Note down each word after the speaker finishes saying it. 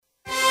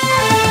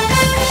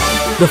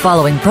The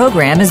following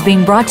program is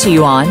being brought to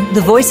you on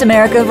the Voice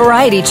America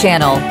Variety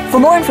Channel.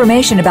 For more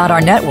information about our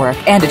network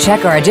and to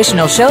check our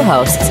additional show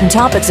hosts and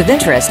topics of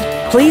interest,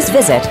 please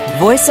visit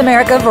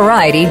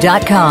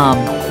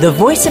voiceamericavariety.com. The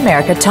Voice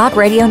America Talk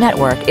Radio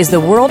Network is the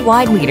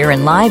worldwide leader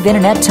in live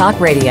Internet talk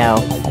radio.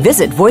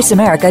 Visit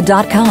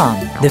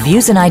voiceamerica.com. The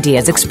views and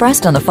ideas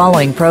expressed on the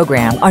following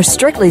program are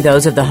strictly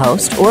those of the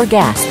host or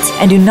guests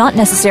and do not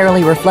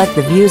necessarily reflect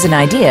the views and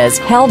ideas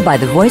held by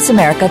the Voice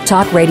America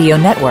Talk Radio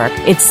Network,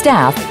 its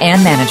staff,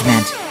 and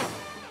management.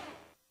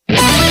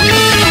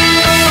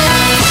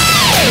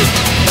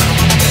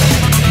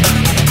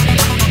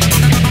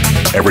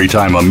 Every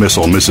time a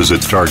missile misses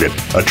its target,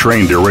 a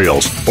train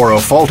derails, or a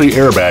faulty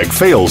airbag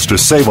fails to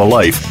save a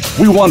life,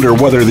 we wonder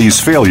whether these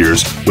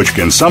failures, which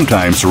can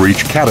sometimes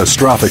reach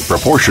catastrophic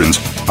proportions,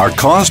 are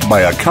caused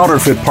by a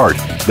counterfeit part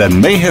that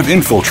may have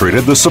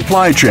infiltrated the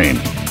supply chain.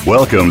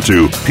 Welcome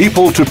to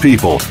People,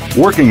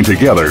 working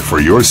together for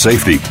your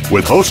safety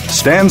with host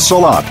Stan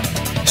Salot.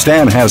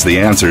 Stan has the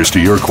answers to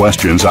your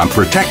questions on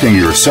protecting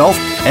yourself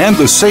and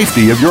the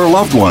safety of your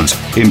loved ones,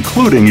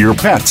 including your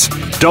pets.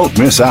 Don't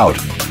miss out.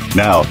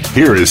 Now,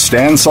 here is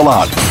Stan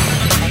Salot.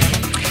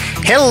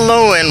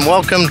 Hello and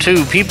welcome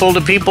to People,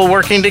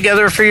 working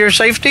together for your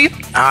safety.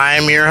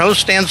 I'm your host,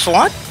 Stan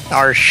Salot.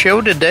 Our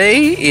show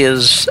today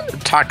is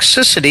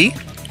Toxicity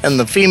and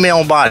the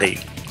Female Body.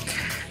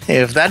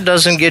 If that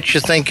doesn't get you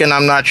thinking,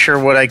 I'm not sure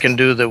what I can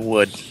do that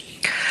would.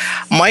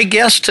 My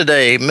guest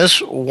today,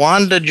 Miss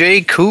Wanda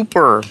J.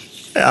 Cooper.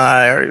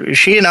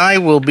 She and I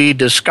will be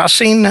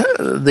discussing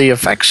the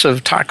effects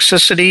of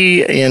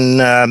toxicity in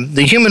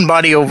the human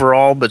body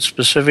overall, but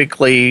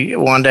specifically,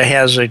 Wanda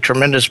has a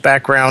tremendous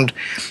background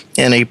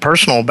and a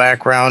personal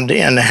background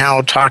in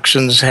how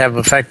toxins have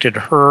affected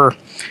her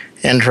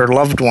and her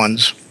loved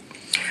ones.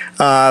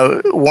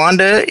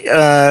 Wanda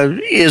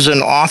is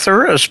an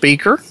author, a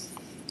speaker,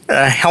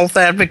 a health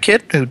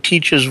advocate who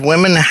teaches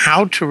women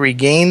how to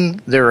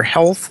regain their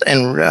health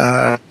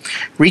and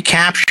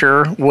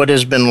recapture what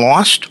has been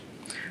lost.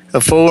 A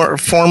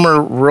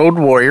former road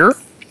warrior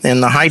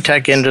in the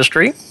high-tech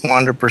industry,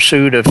 Wanda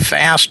pursued a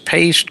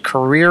fast-paced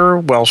career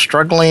while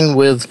struggling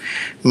with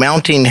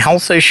mounting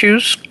health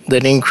issues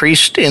that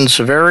increased in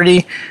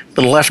severity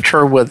but left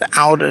her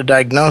without a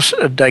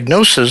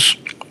diagnosis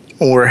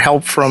or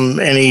help from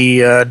any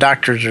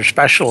doctors or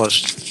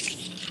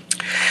specialists.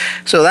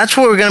 So that's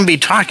what we're going to be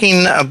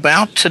talking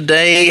about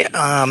today.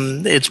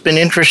 It's been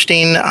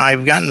interesting.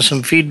 I've gotten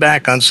some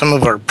feedback on some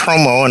of our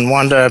promo, and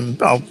Wanda,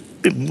 I'll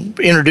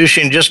introduce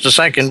you in just a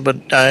second, but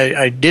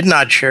I did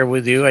not share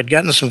with you. I'd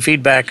gotten some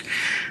feedback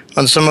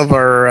on some of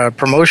our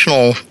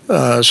promotional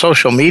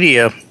social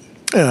media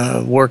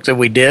work that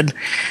we did,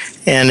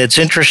 and it's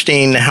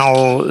interesting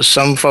how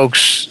some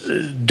folks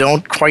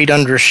don't quite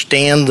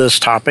understand this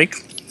topic,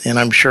 and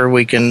I'm sure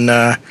we can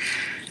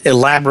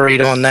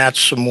elaborate on that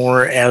some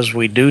more as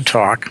we do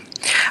talk.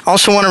 I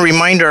also want to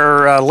remind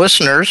our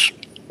listeners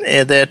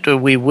that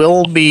we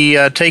will be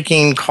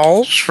taking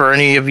calls for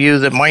any of you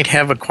that might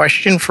have a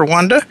question for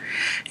Wanda.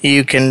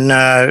 You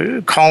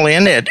can call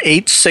in at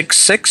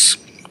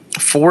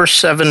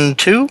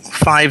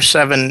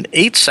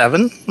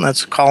 866-472-5787.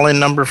 That's a call-in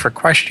number for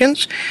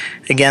questions.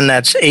 Again,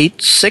 that's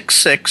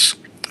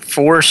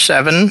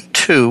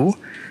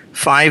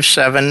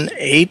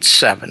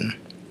 866-472-5787.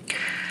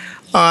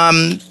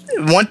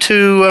 Want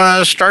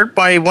to start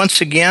by once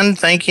again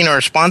thanking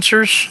our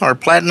sponsors, our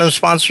platinum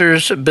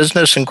sponsors,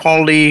 Business and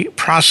Quality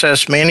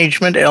Process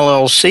Management,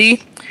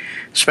 LLC,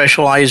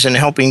 specialize in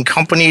helping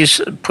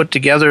companies put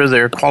together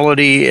their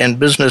quality and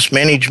business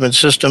management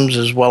systems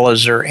as well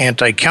as their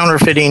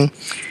anti-counterfeiting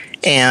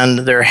and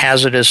their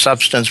hazardous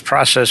substance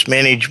process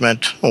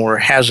management or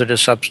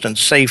hazardous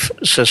substance safe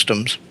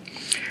systems,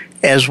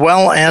 as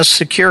well as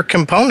Secure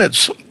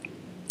Components.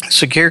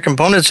 Secure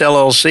Components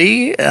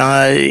LLC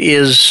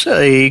is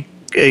a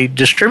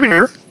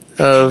distributor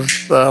of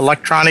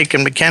electronic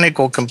and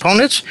mechanical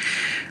components,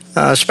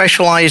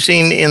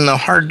 specializing in the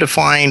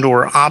hard-to-find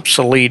or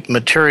obsolete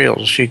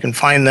materials. You can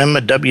find them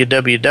at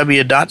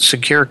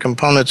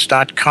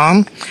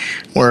www.securecomponents.com.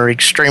 We're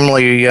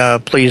extremely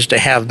pleased to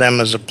have them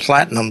as a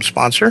platinum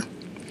sponsor.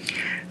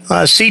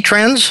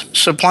 C-Trends,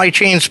 supply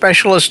chain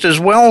specialist as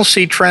well.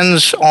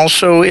 C-Trends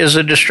also is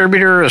a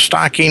distributor, a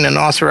stocking and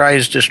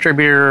authorized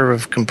distributor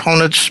of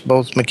components,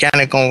 both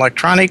mechanical and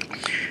electronic.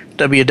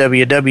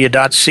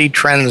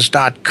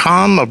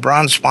 www.ctrends.com, a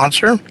bronze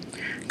sponsor.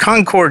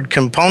 Concord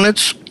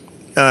Components,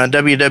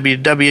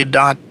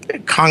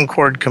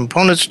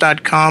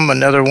 www.concordcomponents.com,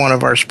 another one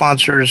of our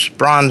sponsors,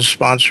 bronze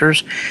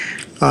sponsors,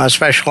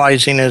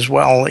 specializing as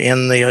well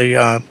in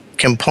the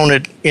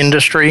component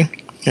industry.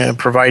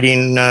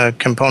 Providing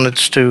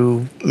components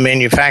to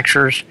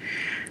manufacturers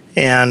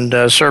and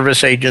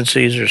service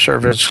agencies or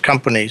service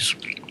companies.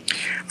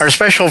 Our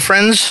special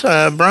friends,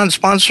 bronze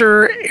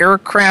sponsor,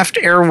 Aircraft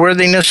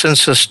Airworthiness and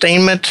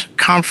Sustainment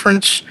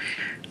Conference.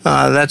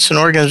 That's an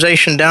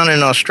organization down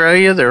in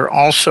Australia. They're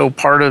also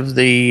part of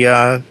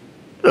the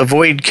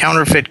Avoid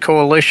Counterfeit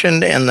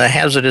Coalition and the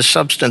Hazardous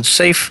Substance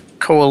Safe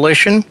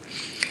Coalition.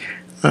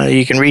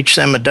 You can reach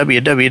them at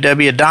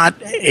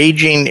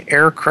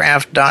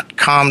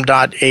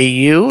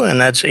www.agingaircraft.com.au,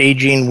 and that's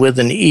aging with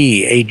an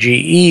E,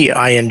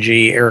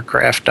 A-G-E-I-N-G,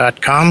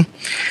 aircraft.com.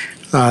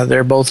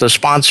 They're both a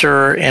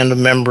sponsor and a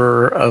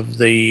member of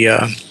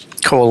the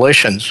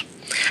coalitions,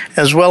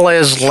 as well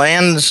as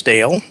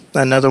Lansdale,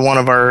 another one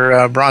of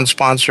our bronze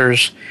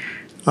sponsors.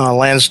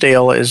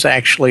 Lansdale is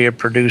actually a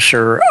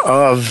producer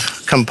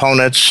of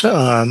components,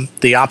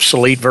 the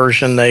obsolete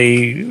version.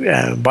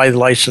 They buy the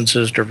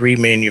licenses to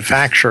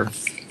remanufacture.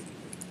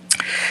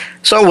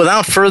 So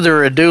without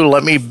further ado,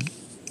 let me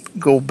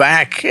go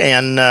back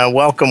and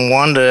welcome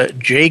Wanda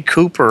J.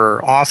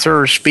 Cooper,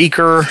 author,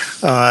 speaker,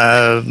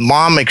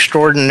 mom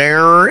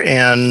extraordinaire,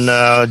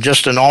 and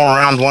just an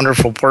all-around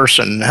wonderful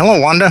person. Hello,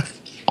 Wanda.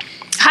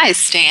 Hi,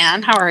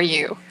 Stan. How are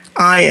you?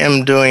 I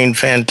am doing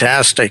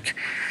fantastic.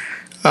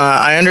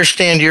 I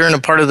understand you're in a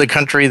part of the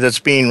country that's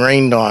being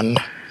rained on.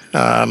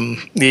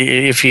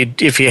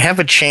 If you have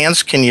a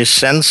chance, can you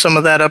send some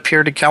of that up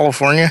here to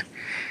California?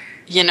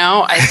 You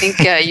know, I think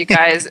you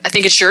guys, I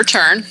think it's your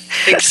turn.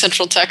 I think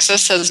Central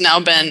Texas has now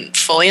been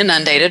fully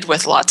inundated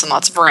with lots and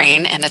lots of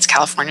rain, and it's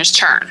California's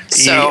turn.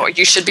 So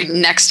you should be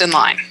next in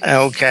line.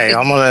 Okay,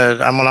 I'm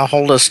gonna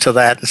hold us to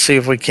that and see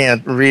if we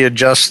can't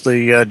readjust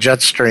the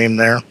jet stream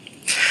there.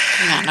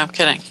 Yeah, no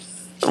kidding.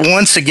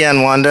 Once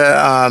again,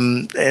 Wanda,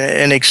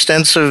 an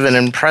extensive and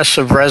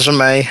impressive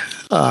resume.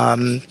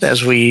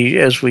 As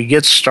we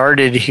get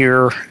started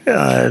here,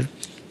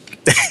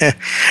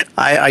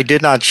 I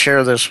did not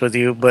share this with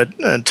you, but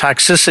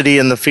toxicity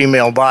in the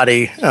female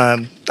body.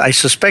 I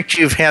suspect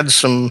you've had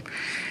some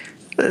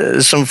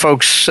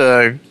folks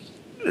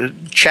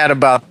chat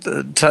about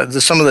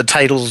some of the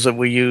titles that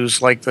we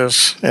use like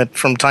this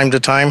from time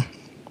to time.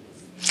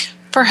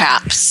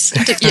 Perhaps.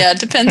 Yeah, it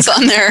depends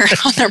on their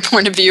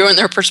point of view and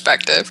their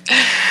perspective.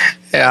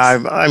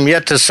 Yeah, I'm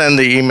yet to send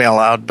the email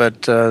out,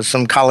 but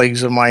some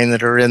colleagues of mine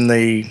that are in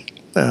the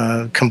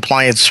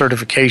compliance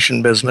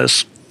certification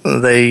business,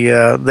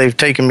 they've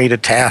taken me to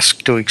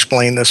task to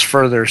explain this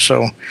further,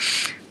 so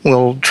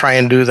we'll try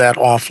and do that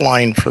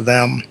offline for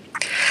them.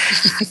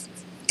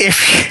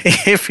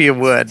 if you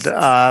would,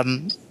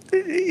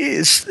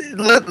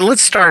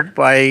 let's start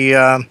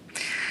by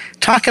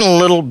talking a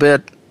little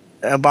bit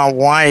about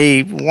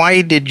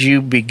why did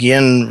you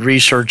begin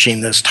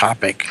researching this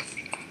topic?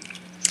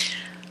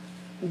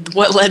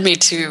 What led me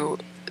to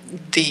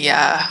the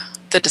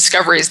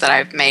discoveries that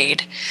I've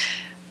made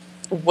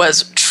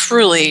was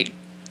truly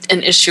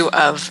an issue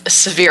of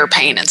severe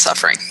pain and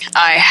suffering.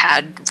 I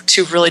had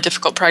 2 really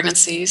difficult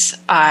pregnancies.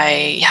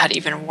 I had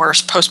even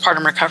worse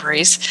postpartum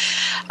recoveries.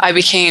 I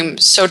became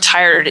so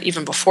tired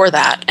even before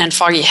that and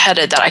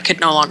foggy-headed that I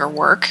could no longer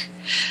work.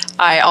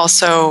 I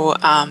also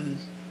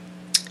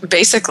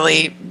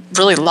basically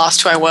really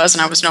lost who I was,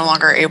 and I was no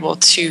longer able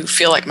to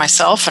feel like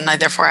myself, and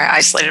therefore I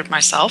isolated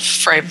myself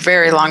for a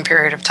very long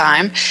period of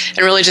time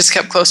and really just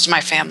kept close to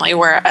my family,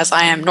 whereas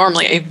I am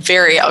normally a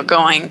very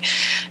outgoing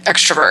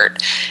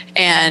extrovert.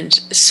 And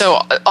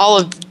so all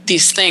of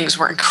these things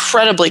were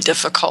incredibly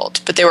difficult,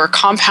 but they were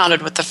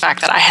compounded with the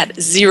fact that I had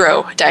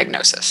 0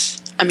 diagnosis.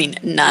 I mean,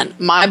 none.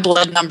 My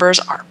blood numbers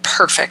are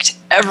perfect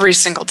every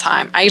single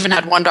time. I even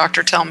had one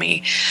doctor tell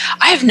me,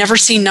 I have never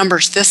seen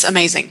numbers this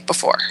amazing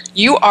before.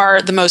 You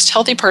are the most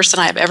healthy person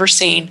I have ever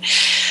seen.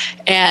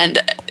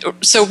 And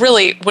so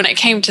really, when it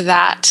came to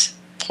that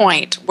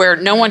point where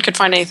no one could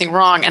find anything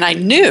wrong, and I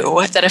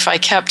knew that if I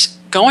kept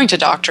going to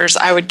doctors,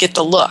 I would get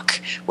the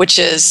look, which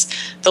is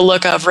the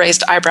look of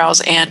raised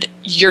eyebrows and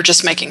you're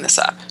just making this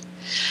up.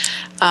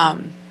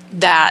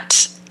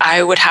 That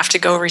I would have to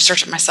go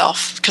research it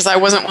myself because I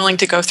wasn't willing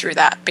to go through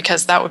that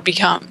because that would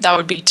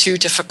be too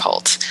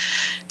difficult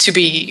to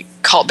be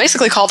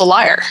basically called a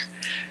liar.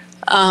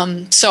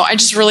 So I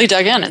just really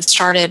dug in and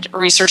started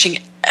researching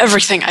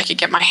everything I could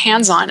get my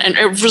hands on. And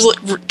it really,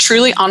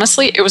 truly,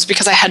 honestly, it was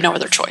because I had no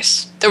other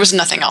choice. There was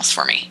nothing else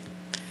for me.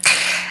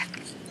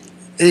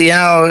 You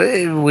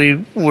know,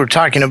 we were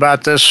talking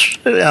about this,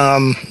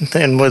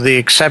 and with the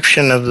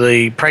exception of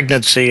the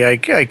pregnancy, I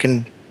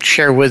can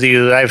share with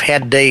you I've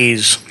had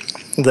days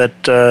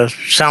that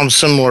sound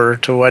similar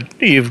to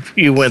what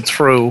you went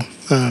through.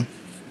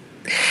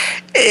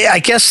 I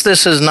guess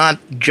this is not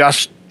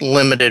just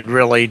limited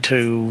really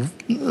to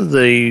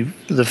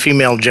the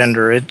female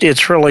gender.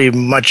 It's really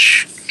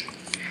much.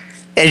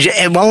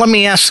 Well, let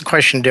me ask the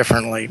question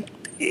differently.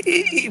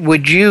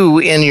 Would you,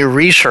 in your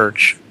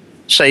research,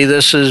 say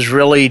this is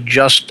really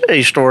just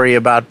a story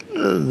about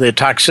the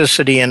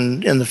toxicity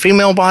in the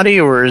female body,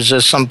 or is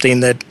this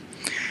something that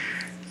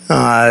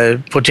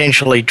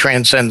potentially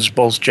transcends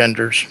both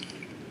genders?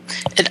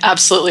 It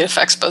absolutely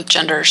affects both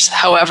genders.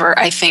 However,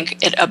 I think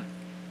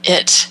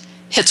it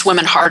hits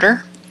women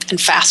harder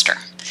and faster.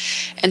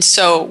 And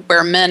so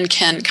where men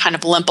can kind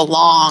of limp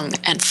along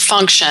and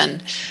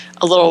function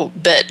a little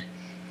bit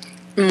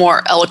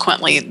more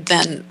eloquently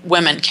than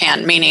women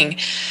can, meaning...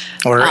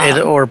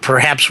 Or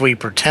perhaps we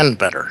pretend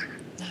better.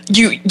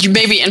 You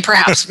maybe, and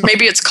perhaps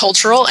maybe it's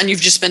cultural and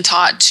you've just been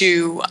taught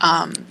to,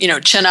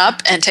 chin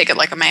up and take it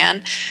like a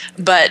man.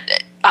 But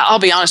I'll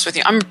be honest with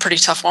you, I'm a pretty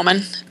tough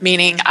woman,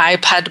 meaning I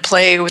had to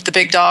play with the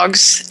big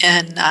dogs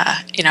and,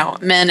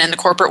 men in the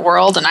corporate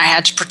world, and I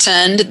had to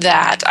pretend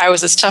that I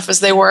was as tough as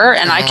they were,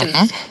 and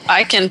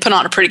I can put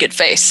on a pretty good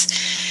face.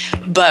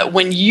 But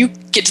when you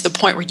get to the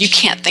point where you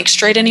can't think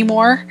straight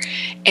anymore,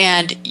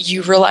 and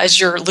you realize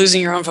you're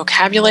losing your own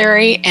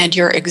vocabulary, and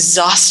you're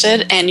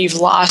exhausted, and you've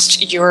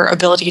lost your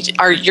ability to,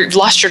 or you've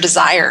lost your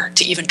desire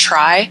to even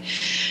try,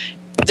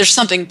 there's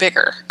something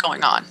bigger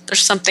going on.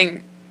 There's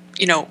something,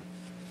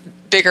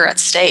 bigger at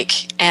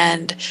stake.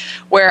 And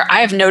where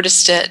I've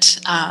noticed it,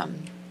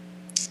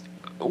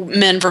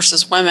 men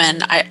versus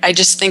women, I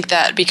just think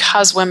that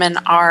because women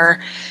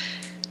are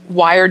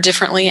wired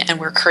differently and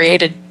we're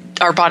created,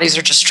 our bodies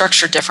are just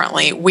structured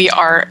differently, we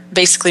are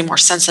basically more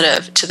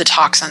sensitive to the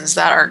toxins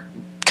that are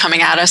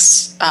coming at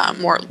us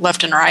more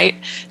left and right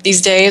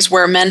these days,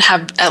 where men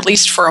have, at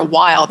least for a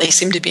while, they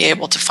seem to be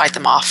able to fight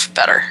them off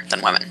better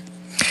than women.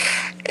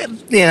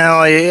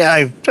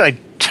 I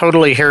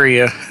totally hear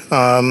you.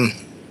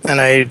 And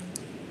I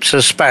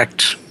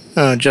suspect,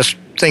 just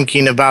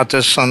thinking about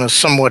this on a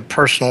somewhat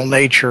personal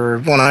nature,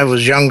 when I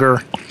was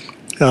younger,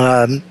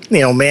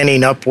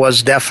 manning up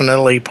was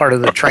definitely part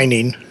of the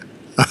training.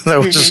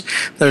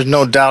 There's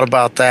no doubt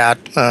about that.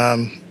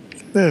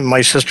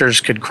 My sisters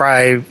could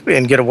cry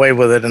and get away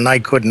with it, and I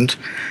couldn't.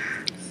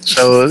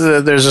 So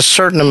there's a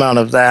certain amount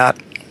of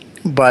that.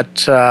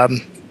 But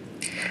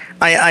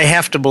I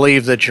have to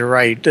believe that you're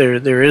right.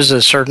 There is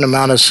a certain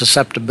amount of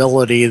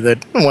susceptibility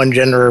that one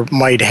gender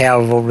might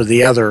have over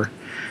the other.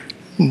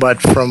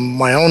 But from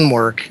my own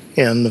work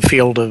in the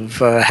field of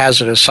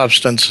hazardous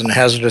substance and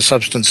hazardous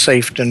substance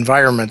safe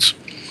environments,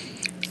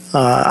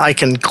 I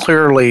can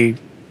clearly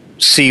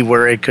see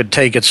where it could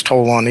take its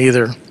toll on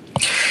either.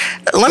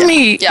 Let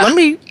me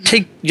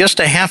take just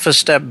a half a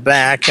step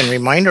back and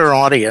remind our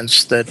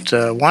audience that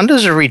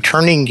Wanda's a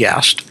returning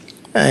guest.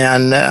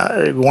 And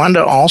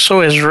Wanda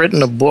also has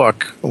written a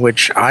book,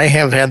 which I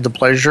have had the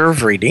pleasure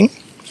of reading,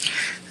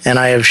 and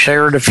I have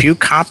shared a few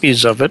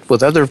copies of it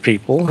with other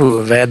people who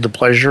have had the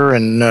pleasure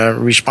and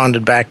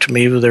responded back to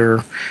me with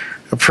their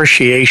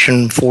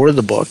appreciation for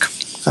the book.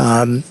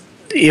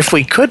 If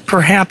we could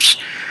perhaps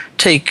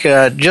take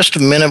just a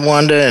minute,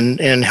 Wanda,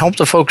 and help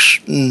the folks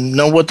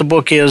know what the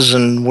book is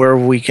and where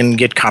we can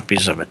get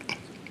copies of it.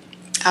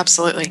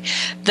 Absolutely.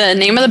 The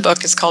name of the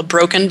book is called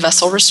Broken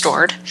Vessel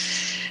Restored.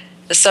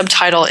 The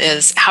subtitle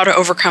is How to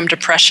Overcome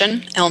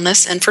Depression,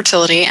 Illness,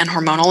 Infertility, and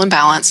Hormonal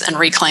Imbalance and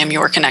Reclaim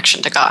Your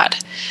Connection to God.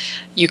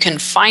 You can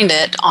find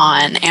it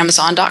on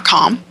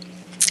Amazon.com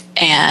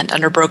and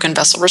under Broken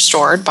Vessel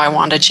Restored by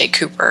Wanda J.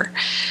 Cooper.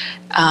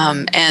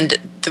 And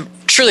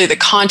truly the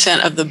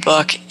content of the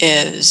book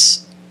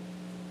is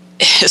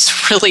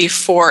really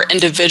for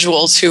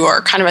individuals who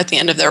are kind of at the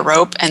end of their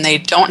rope, and they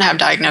don't have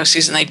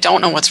diagnoses and they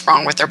don't know what's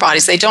wrong with their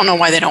bodies. They don't know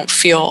why they don't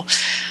feel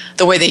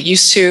the way they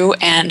used to,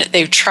 and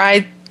they've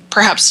tried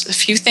perhaps a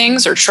few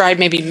things or tried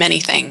maybe many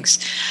things.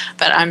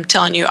 But I'm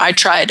telling you, I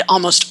tried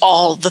almost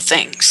all the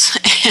things.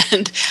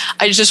 And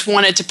I just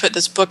wanted to put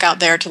this book out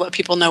there to let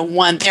people know,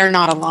 one, they're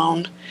not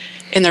alone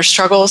in their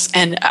struggles.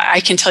 And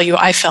I can tell you,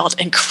 I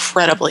felt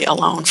incredibly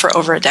alone for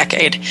over a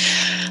decade.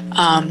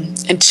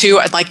 And two,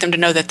 I'd like them to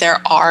know that there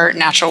are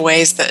natural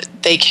ways that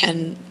they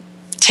can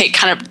take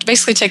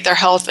their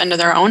health into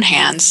their own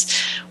hands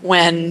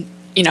when,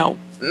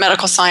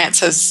 medical science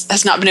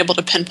has not been able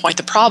to pinpoint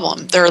the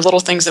problem. There are little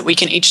things that we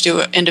can each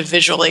do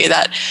individually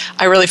that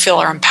I really feel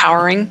are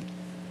empowering,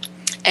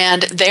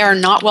 and they are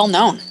not well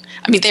known.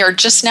 I mean, they are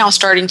just now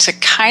starting to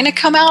kind of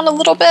come out a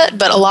little bit,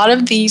 but a lot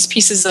of these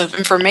pieces of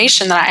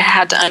information that I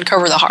had to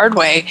uncover the hard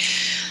way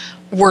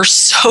were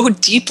so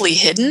deeply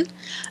hidden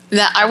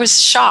that I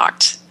was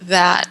shocked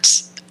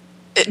that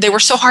they were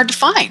so hard to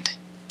find.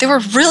 They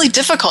were really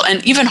difficult,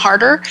 and even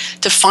harder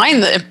to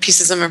find the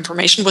pieces of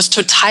information was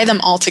to tie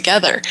them all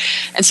together.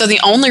 And so the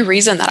only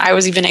reason that I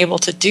was even able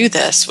to do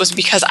this was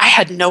because I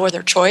had no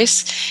other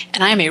choice,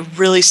 and I am a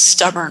really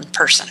stubborn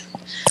person.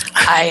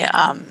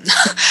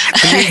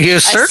 You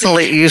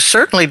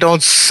certainly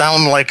don't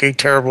sound like a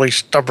terribly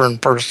stubborn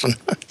person.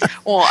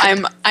 Well,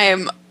 I'm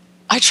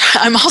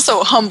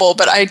also humble,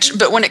 but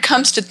when it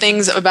comes to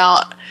things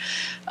about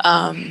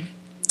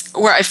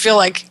where I feel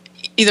like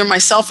either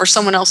myself or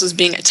someone else is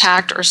being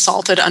attacked or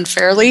assaulted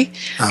unfairly,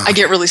 I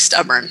get really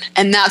stubborn.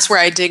 And that's where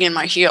I dig in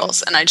my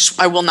heels, and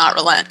I will not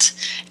relent.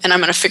 And I'm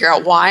going to figure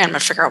out why, I'm going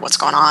to figure out what's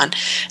going on.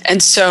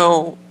 And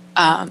so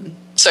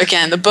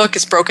again, the book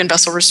is Broken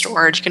Vessel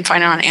Restored. You can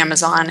find it on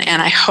Amazon,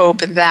 and I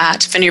hope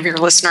that if any of your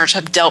listeners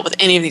have dealt with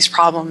any of these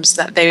problems,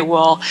 that they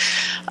will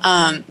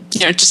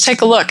just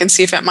take a look and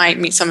see if it might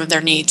meet some of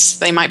their needs.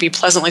 They might be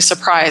pleasantly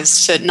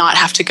surprised to not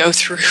have to go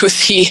through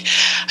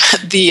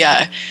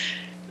the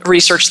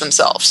research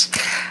themselves.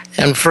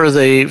 And for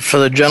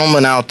the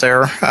gentleman out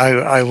there,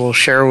 I will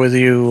share with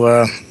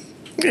you,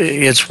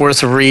 it's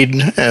worth a read,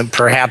 and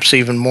perhaps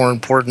even more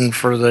important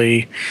for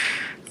the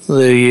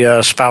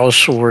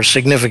spouse or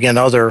significant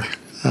other,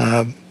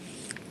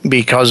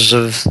 because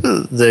of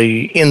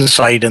the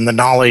insight and the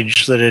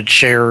knowledge that it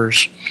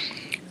shares.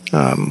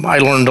 I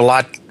learned a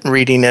lot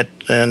reading it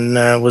and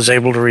was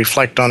able to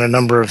reflect on a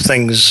number of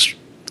things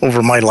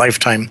over my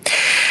lifetime.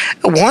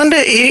 Wanda,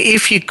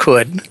 if you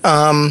could,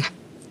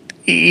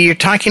 you're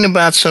talking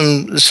about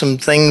some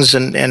things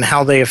and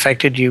how they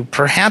affected you.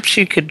 Perhaps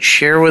you could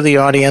share with the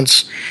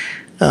audience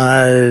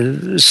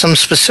some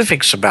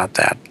specifics about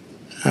that,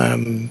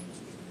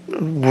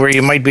 where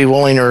you might be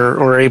willing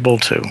or able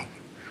to,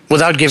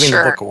 without giving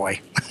the book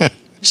away.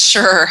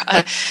 Sure.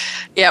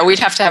 Yeah, we'd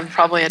have to have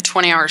probably a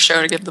 20-hour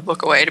show to give the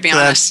book away, to be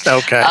honest.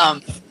 That's okay.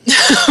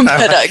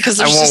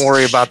 But, I won't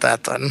worry about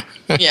that then.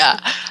 Yeah.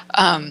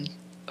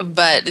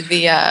 But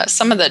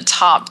some of the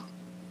top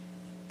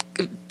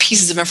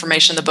pieces of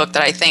information in the book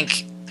that I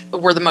think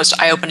were the most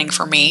eye-opening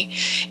for me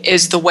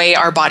is the way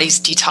our bodies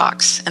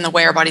detox and the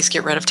way our bodies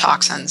get rid of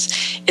toxins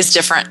is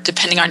different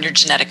depending on your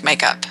genetic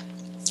makeup.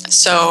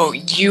 So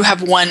you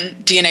have one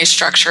DNA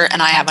structure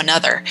and I have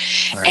another.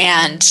 Right.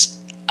 And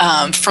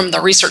from the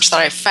research that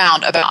I've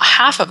found, about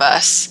half of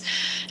us,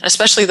 and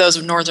especially those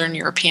of Northern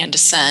European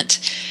descent,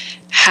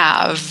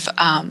 have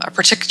a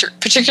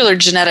particular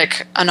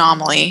genetic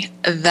anomaly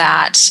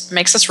that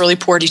makes us really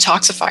poor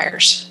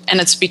detoxifiers. And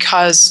it's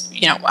because,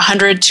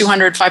 100,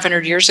 200,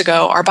 500 years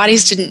ago, our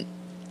bodies didn't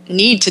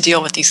need to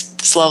deal with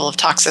this level of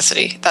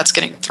toxicity that's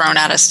getting thrown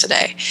at us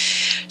today.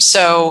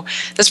 So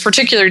this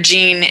particular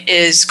gene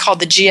is called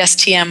the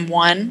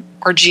GSTM1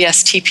 or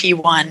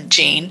GSTP1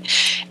 gene.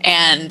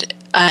 And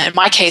in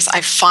my case,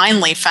 I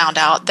finally found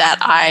out that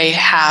I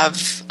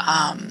have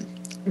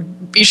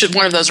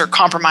one of those are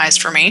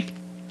compromised for me.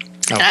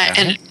 Okay.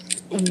 And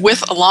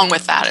along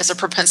with that is a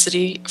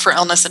propensity for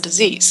illness and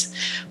disease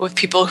with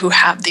people who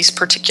have these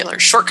particular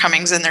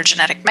shortcomings in their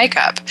genetic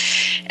makeup.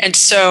 And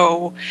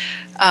so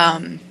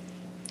that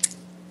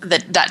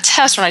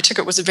test, when I took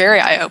it, was very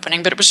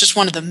eye-opening, but it was just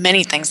one of the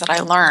many things that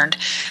I learned.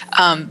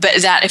 But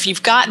that if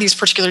you've got these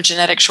particular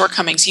genetic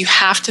shortcomings, you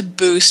have to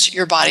boost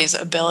your body's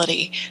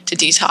ability to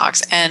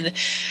detox. And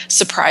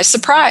surprise,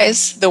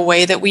 surprise, the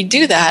way that we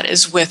do that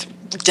is with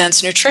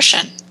dense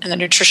nutrition, and the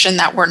nutrition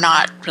that we're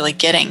not really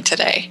getting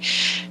today.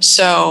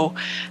 So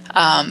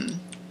I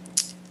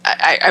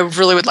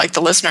really would like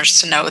the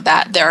listeners to know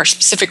that there are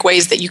specific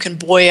ways that you can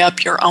buoy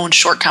up your own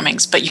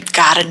shortcomings, but you've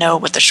got to know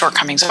what the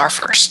shortcomings are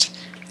first.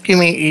 You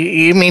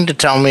mean to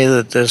tell me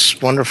that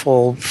this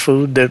wonderful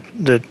food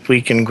that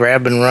we can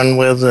grab and run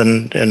with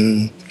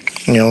and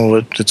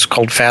it's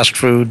called fast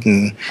food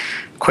and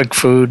quick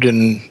food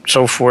and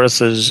so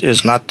forth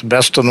is not the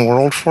best in the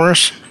world for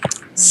us?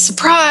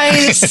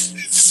 Surprise!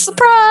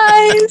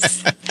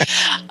 Surprise!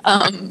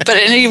 But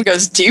it even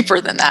goes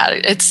deeper than that.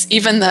 It's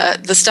even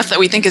the stuff that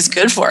we think is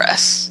good for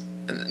us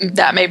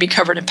that may be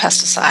covered in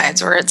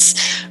pesticides, or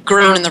it's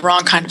grown in the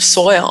wrong kind of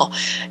soil.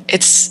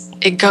 It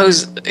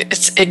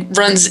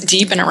runs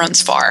deep and it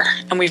runs far,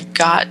 and we've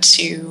got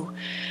to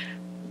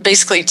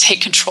basically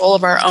take control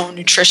of our own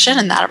nutrition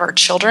and that of our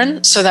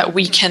children so that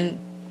we can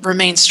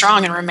remain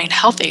strong and remain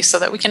healthy, so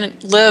that we can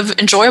live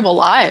enjoyable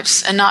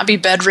lives and not be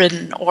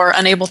bedridden or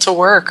unable to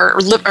work or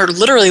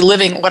literally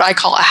living what I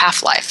call a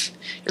half-life.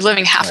 You're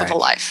living half of a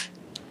life.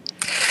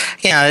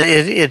 Yeah,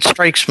 it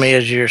strikes me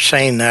as you're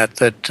saying that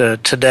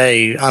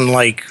today,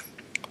 unlike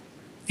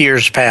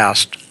years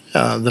past,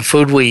 the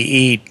food we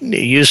eat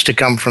used to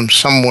come from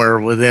somewhere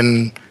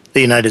within the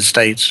United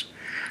States.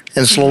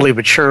 And slowly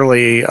but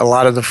surely, a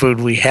lot of the food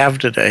we have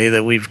today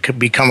that we've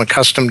become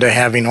accustomed to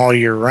having all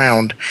year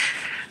round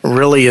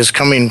really is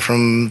coming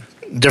from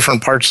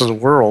different parts of the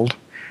world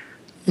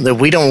that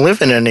we don't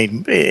live in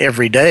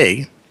every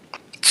day.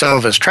 Some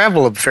of us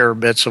travel a fair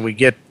bit, so we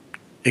get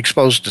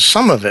exposed to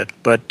some of it.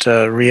 But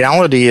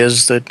reality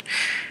is that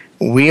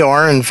we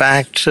are, in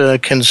fact,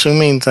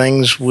 consuming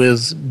things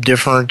with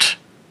different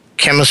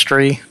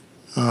chemistry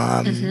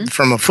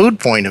from a food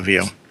point of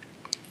view.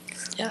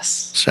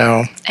 Yes.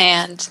 So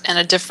and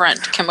a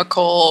different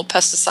chemical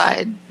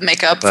pesticide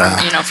makeup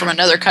from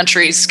another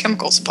country's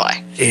chemical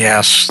supply.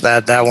 Yes,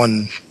 that's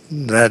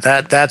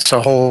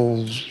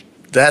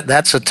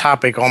a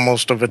topic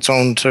almost of its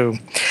own too.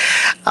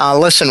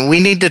 Listen, we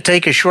need to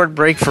take a short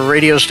break for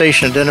radio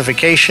station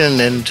identification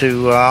and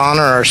to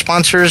honor our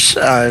sponsors.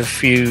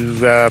 If you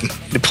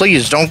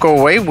please don't go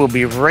away, we'll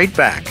be right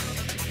back.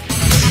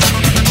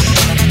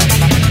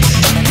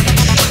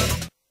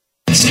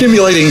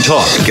 Stimulating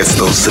talk gets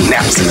those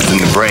synapses in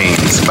the brain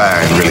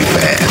firing really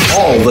fast.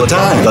 All the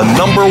time. The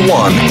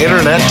 #1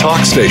 internet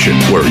talk station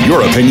where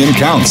your opinion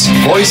counts.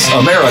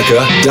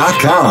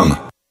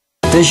 VoiceAmerica.com.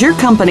 Does your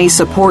company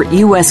support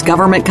U.S.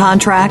 government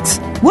contracts?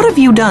 What have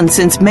you done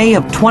since May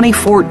of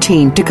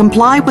 2014 to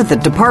comply with the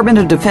Department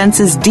of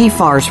Defense's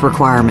DFARS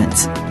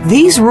requirements?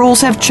 These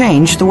rules have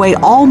changed the way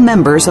all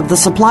members of the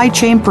supply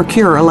chain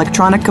procure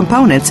electronic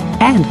components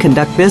and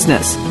conduct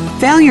business.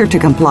 Failure to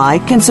comply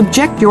can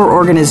subject your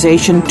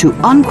organization to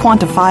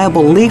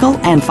unquantifiable legal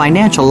and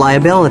financial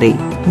liability.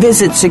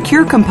 Visit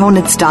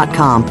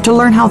securecomponents.com to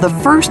learn how the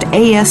first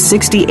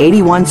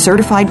AS6081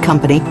 certified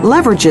company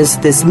leverages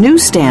this new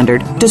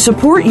standard to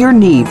support your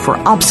need for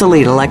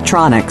obsolete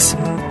electronics.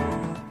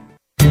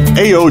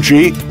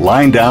 AOG,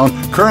 line down,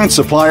 current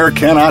supplier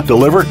cannot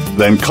deliver?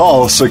 Then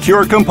call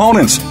Secure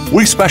Components.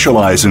 We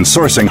specialize in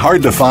sourcing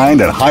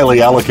hard-to-find and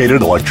highly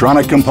allocated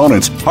electronic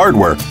components,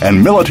 hardware,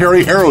 and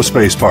military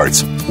aerospace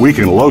parts. We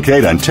can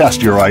locate and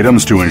test your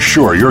items to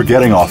ensure you're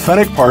getting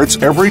authentic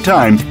parts every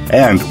time,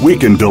 and we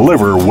can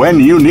deliver when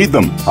you need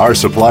them. Our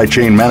supply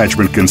chain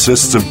management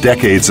consists of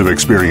decades of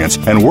experience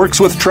and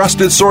works with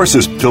trusted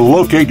sources to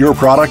locate your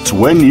products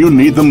when you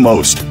need them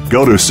most.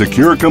 Go to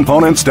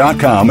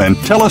securecomponents.com and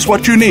tell us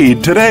what you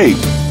need today.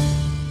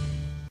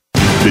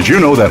 Did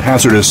you know that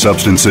hazardous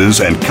substances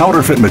and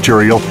counterfeit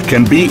material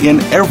can be in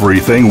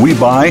everything we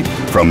buy?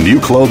 From new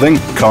clothing,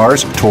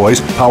 cars, toys,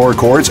 power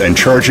cords, and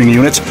charging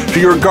units to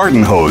your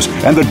garden hose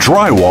and the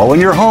drywall in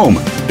your home.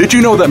 Did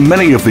you know that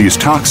many of these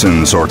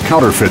toxins or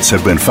counterfeits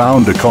have been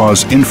found to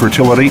cause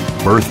infertility,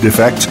 birth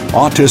defects,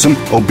 autism,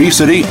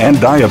 obesity, and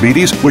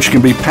diabetes, which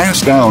can be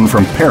passed down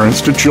from parents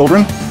to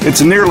children?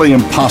 It's nearly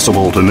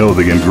impossible to know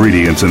the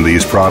ingredients in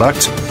these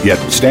products. Yet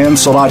Stan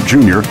Salot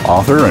Jr.,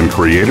 author and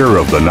creator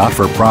of the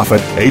not-for-profit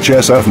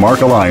HSF Mark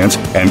Alliance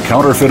and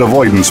Counterfeit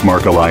Avoidance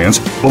Mark Alliance,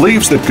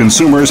 believes that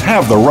consumers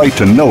have the right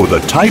to know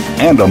the type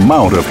and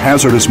amount of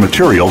hazardous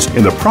materials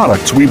in the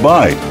products we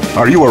buy.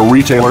 Are you a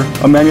retailer,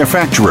 a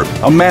manufacturer,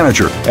 a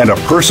manager, and a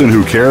person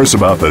who cares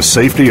about the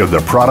safety of the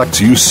products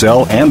you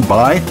sell and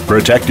buy?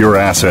 Protect your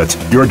assets,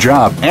 your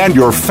job, and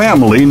your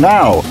family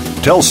now.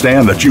 Tell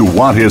Stan that you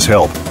want his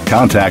help.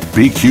 Contact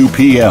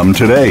BQPM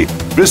today.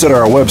 Visit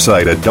our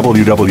website at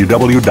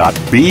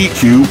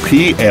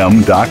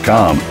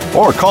www.bqpm.com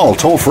or call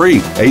toll-free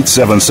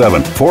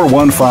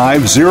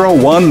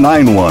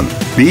 877-415-0191.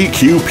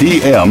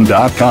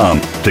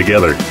 bqpm.com.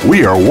 Together,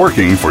 we are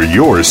working for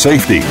your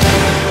safety.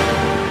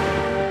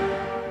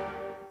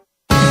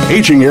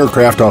 Aging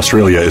Aircraft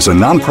Australia is a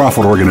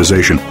non-profit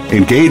organization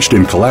engaged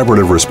in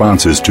collaborative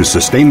responses to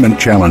sustainment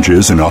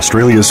challenges in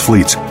Australia's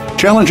fleets.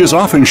 Challenges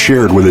often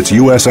shared with its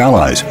U.S.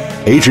 allies.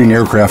 Aging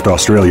Aircraft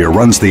Australia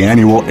runs the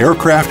annual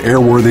Aircraft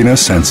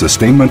Airworthiness and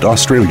Sustainment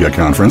Australia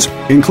Conference,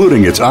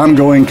 including its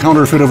ongoing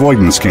counterfeit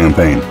avoidance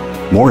campaign.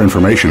 More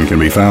information can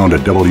be found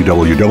at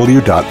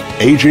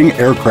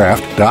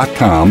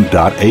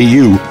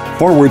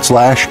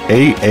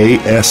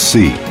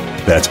www.agingaircraft.com.au/AASC.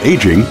 That's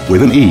aging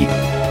with an E.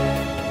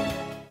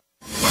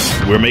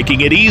 We're making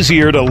it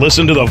easier to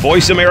listen to the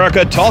Voice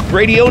America Talk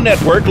Radio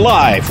Network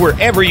live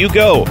wherever you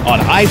go on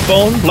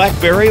iPhone,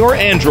 BlackBerry, or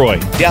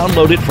Android.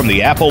 Download it from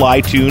the Apple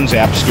iTunes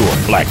App Store,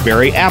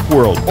 BlackBerry App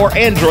World, or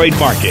Android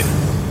Market.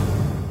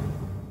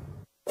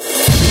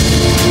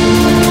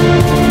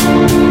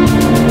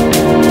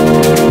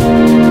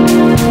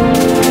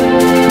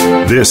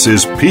 This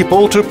is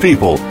People to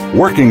People,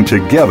 working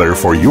together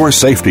for your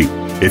safety.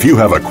 If you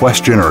have a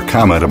question or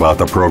comment about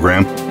the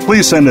program,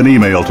 please send an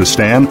email to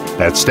Stan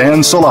at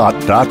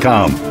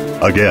stansalot.com.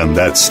 Again,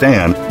 that's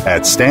Stan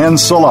at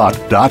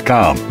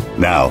stansalot.com.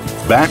 Now,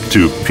 back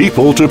to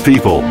People.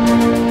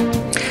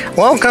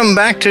 Welcome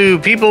back to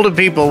People,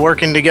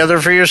 working together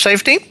for your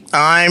safety.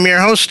 I'm your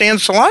host, Stan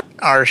Salot.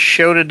 Our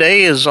show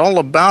today is all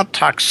about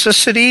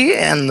toxicity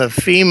and the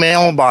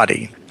female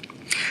body.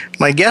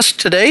 My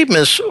guest today,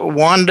 Miss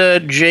Wanda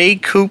J.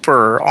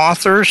 Cooper,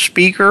 author,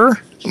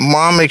 speaker,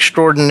 mom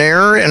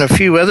extraordinaire, and a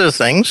few other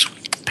things.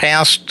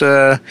 Past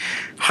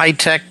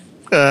high-tech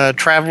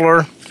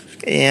traveler,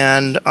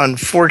 and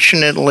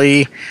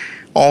unfortunately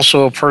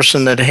also a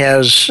person that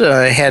has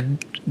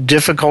had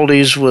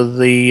difficulties with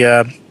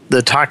the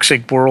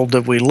toxic world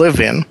that we live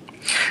in.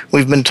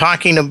 We've been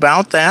talking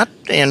about that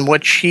and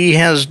what she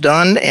has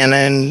done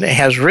and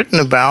has written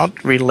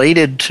about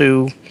related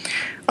to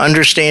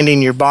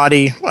understanding your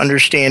body,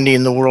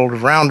 understanding the world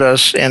around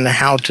us, and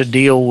how to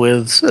deal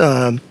with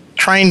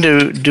trying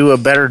to do a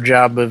better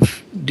job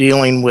of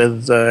dealing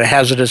with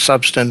hazardous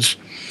substance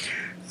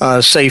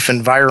safe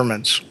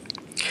environments.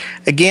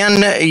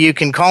 Again, you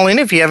can call in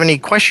if you have any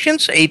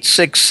questions,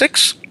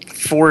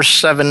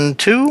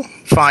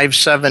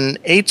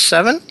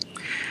 866-472-5787.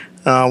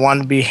 I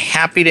want to be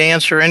happy to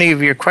answer any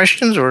of your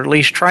questions, or at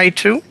least try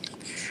to.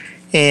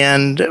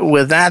 And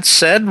with that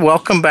said,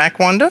 welcome back,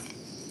 Wanda.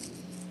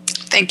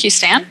 Thank you,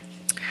 Stan.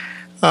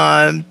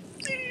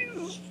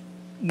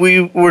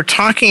 We were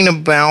talking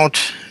about,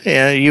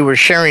 you were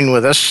sharing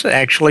with us,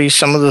 actually,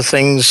 some of the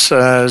things,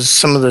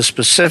 some of the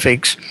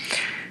specifics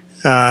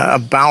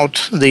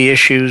about the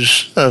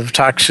issues of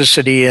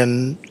toxicity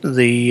and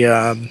the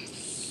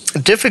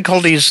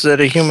difficulties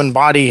that a human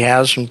body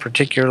has, and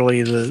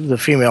particularly the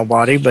female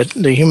body, but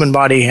the human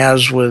body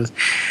has with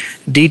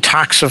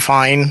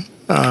detoxifying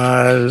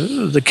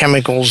the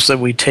chemicals that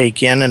we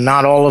take in, and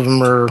not all of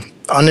them are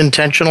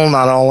unintentional,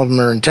 not all of them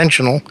are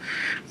intentional.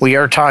 We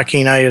are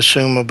talking, I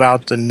assume,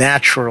 about the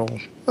natural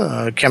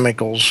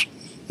chemicals,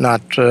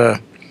 not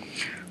the,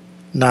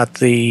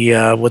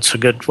 what's a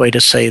good way to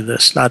say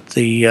this, not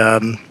the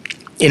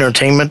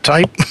entertainment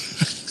type.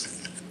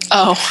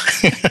 Oh,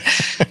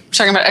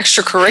 talking about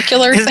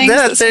extracurricular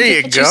things. There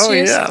you go.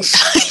 Yes.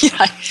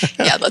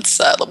 yeah. Let's.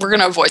 We're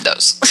going to avoid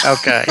those.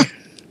 Okay.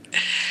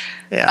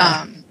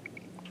 Yeah.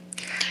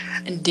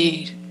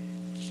 Indeed.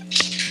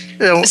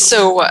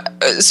 So what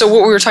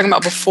we were talking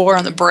about before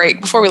on the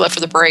break, before we left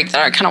for the break,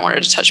 that I kind of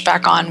wanted to touch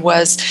back on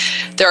was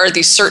there are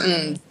these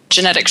certain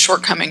genetic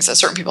shortcomings that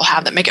certain people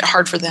have that make it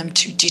hard for them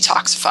to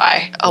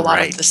detoxify a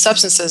lot of the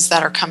substances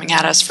that are coming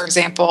at us. For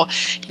example,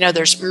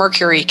 there's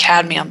mercury,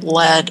 cadmium,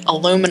 lead,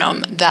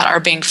 aluminum that are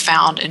being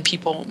found in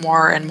people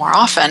more and more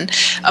often,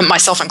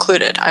 myself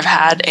included. I've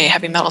had a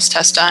heavy metals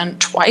test done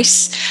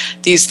twice.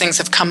 These things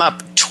have come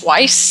up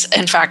twice.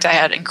 In fact, I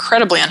had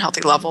incredibly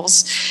unhealthy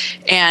levels.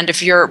 And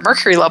if your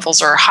mercury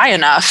levels are high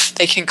enough,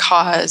 they can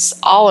cause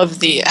all of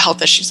the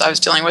health issues I was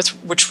dealing with,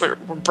 which were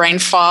brain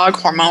fog,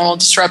 hormonal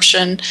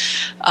disruption,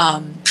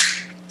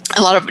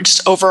 a lot of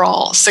just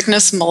overall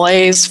sickness,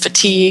 malaise,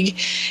 fatigue.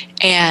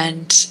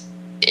 And,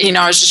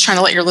 I was just trying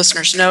to let your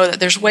listeners know that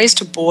there's ways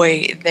to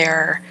buoy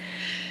their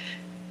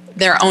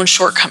own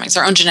shortcomings,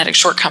 their own genetic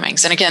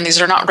shortcomings. And again,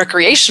 these are not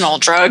recreational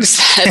drugs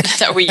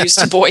that we use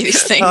to buoy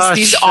these things.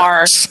 These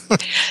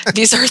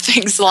are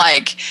things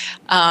like,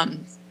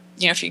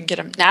 if you can get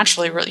them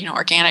naturally,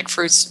 organic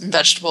fruits and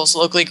vegetables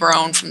locally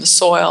grown from the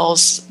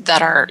soils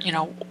that are,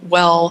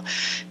 well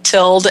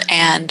tilled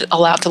and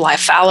allowed to lie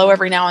fallow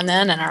every now and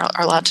then and are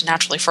allowed to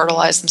naturally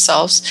fertilize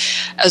themselves,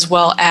 as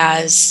well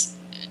as,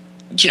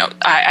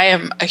 I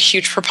am a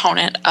huge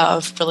proponent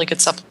of really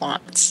good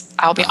supplements.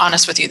 I'll be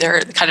honest with you,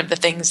 they're kind of the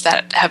things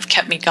that have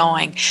kept me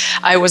going.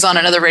 I was on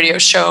another radio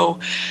show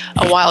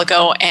a while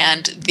ago,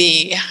 and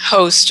the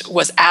host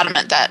was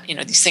adamant that,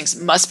 these things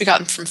must be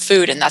gotten from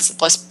food, and that's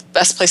the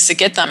best place to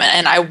get them.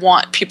 And I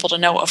want people to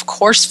know, of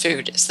course,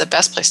 food is the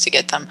best place to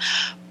get them.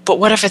 But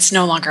what if it's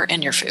no longer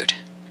in your food?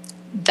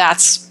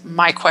 That's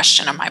my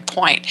question and my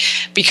point,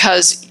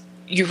 because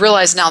you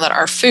realize now that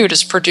our food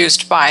is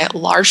produced by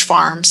large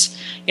farms,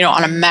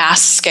 on a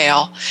mass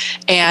scale,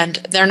 and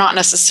they're not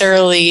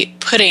necessarily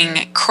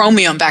putting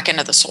chromium back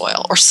into the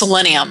soil or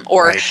selenium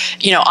or,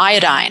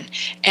 iodine.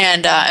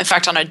 And in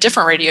fact, on a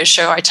different radio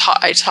show, I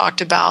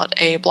talked about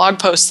a blog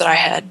post that I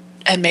had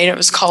made. It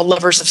was called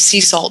Lovers of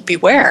Sea Salt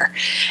Beware.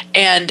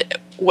 And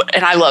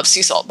I love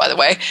sea salt, by the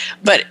way,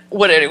 but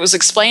what it was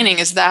explaining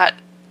is that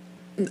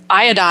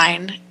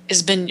iodine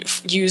has been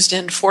used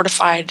in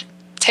fortified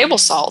table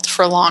salt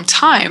for a long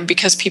time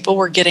because people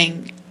were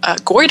getting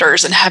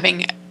goiters and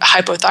having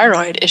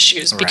hypothyroid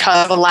issues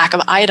because of a lack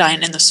of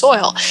iodine in the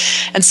soil.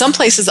 And some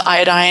places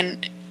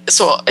iodine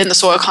in the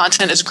soil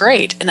content is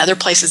great, in other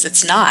places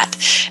it's not.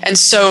 And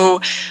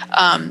so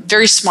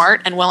very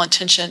smart and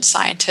well-intentioned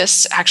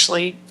scientists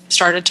actually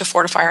started to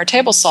fortify our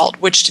table salt,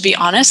 which, to be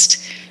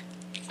honest,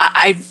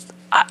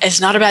 is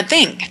not a bad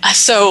thing.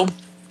 So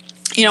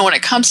when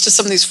it comes to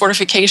some of these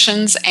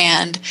fortifications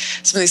and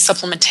some of these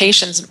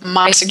supplementations,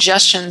 my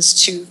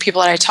suggestions to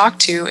people that I talk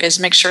to is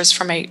make sure it's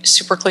from a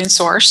super clean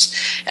source.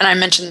 And I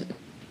mentioned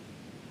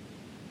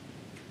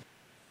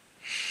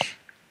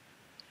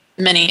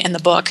many in the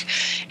book,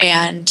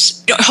 and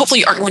hopefully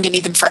you aren't going to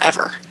need them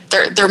forever.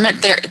 They're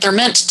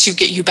meant to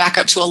get you back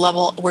up to a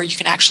level where you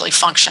can actually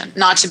function,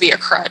 not to be a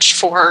crutch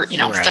for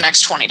the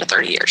next 20 to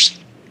 30 years.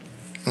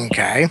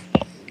 Okay.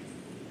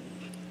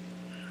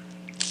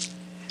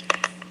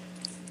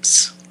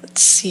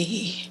 Let's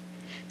see.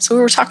 So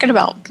we were talking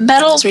about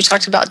metals, we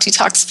talked about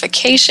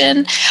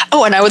detoxification.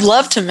 Oh, and I would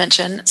love to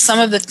mention some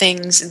of the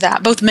things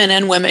that both men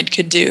and women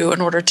could do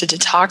in order to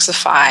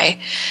detoxify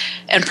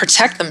and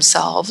protect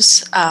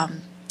themselves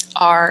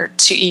are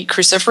to eat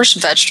cruciferous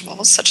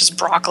vegetables such as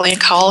broccoli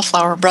and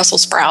cauliflower and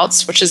Brussels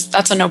sprouts,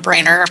 that's a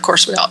no-brainer. Of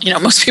course, we all,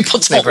 most people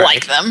don't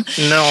like them.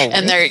 No.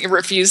 And they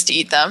refuse to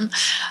eat them.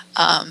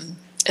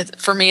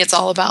 For me, it's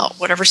all about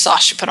whatever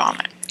sauce you put on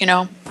it.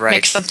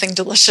 Make something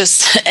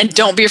delicious, and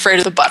don't be afraid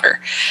of the butter.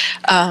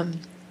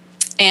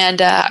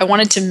 And I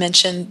wanted to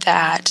mention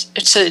that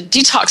to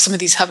detox some of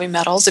these heavy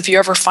metals, if you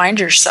ever find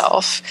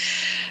yourself,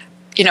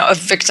 a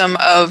victim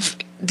of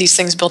these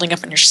things building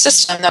up in your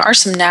system, there are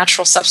some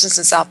natural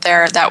substances out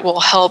there that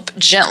will help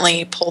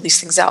gently pull these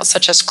things out,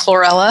 such as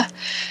chlorella.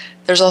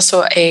 There's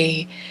also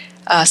a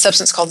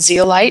substance called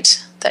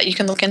zeolite that you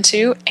can look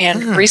into.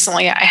 And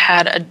recently I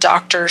had a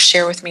doctor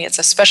share with me, it's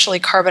a specially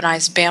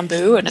carbonized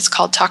bamboo, and it's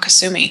called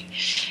Toxicity.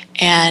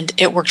 And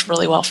it worked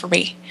really well for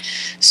me.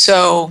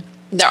 So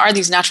there are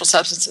these natural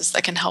substances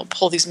that can help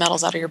pull these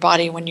metals out of your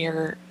body when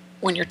your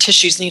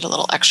tissues need a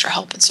little extra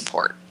help and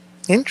support.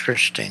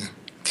 Interesting.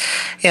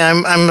 Yeah,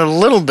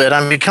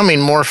 I'm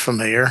becoming more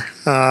familiar.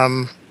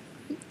 I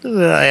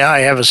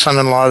have a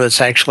son-in-law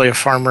that's actually a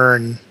farmer,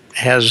 and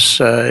has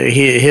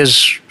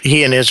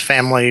he and his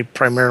family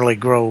primarily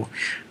grow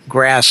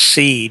grass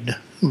seed.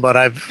 But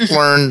I've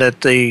learned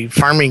that the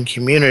farming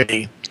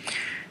community,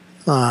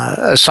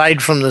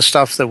 aside from the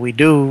stuff that we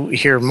do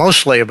hear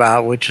mostly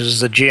about, which is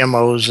the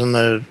GMOs and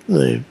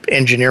the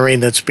engineering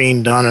that's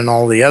being done and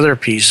all the other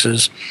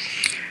pieces,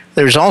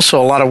 there's also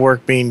a lot of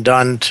work being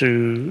done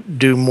to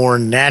do more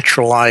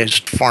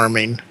naturalized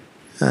farming,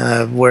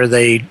 where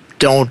they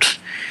don't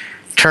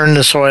turn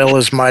the soil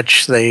as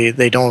much.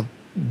 They don't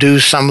do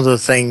some of the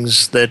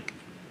things that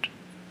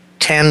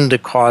tend to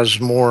cause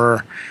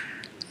more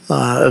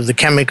of the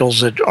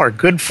chemicals that are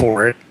good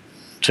for it.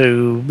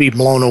 to be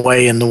blown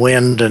away in the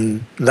wind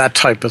and that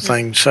type of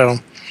thing. So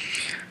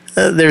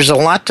there's a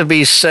lot to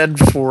be said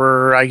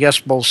for, I guess,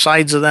 both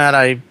sides of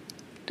that.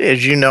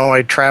 As you know,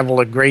 I travel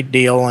a great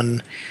deal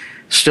and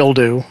still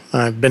do.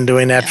 I've been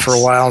doing that for a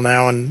while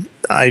now, and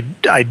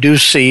I do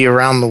see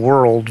around the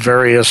world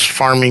various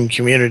farming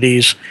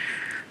communities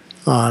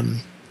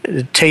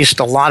taste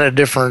a lot of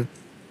different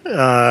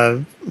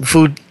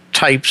food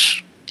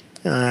types,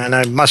 and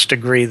I must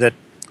agree that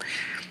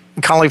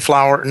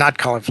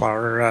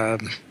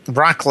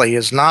broccoli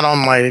is not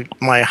on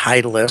my high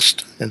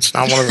list. It's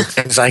not one of the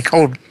things I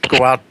go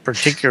out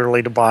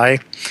particularly to buy,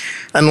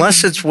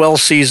 unless it's well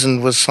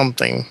seasoned with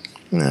something.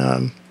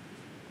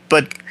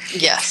 But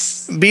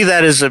yes, be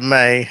that as it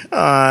may,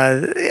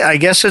 I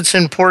guess it's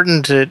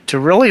important to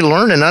really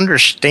learn and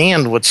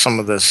understand what some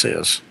of this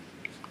is.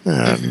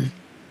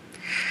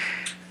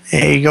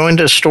 You go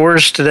into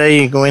stores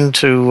today, you go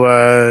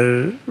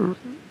into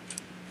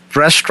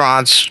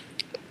restaurants.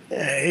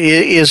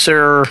 Is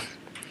there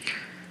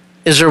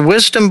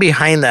wisdom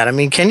behind that? I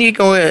mean, can you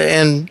go,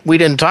 and we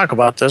didn't talk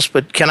about this,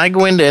 but can I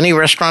go into any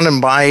restaurant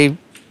and buy,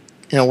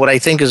 what I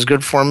think is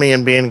good for me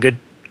and be in a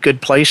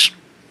good place?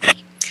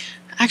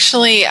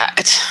 Actually,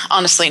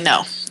 honestly,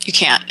 no, you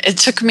can't. It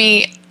took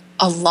me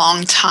a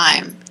long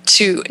time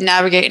to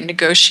navigate and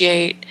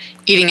negotiate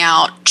eating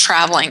out,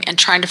 traveling, and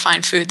trying to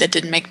find food that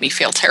didn't make me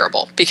feel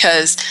terrible,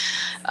 because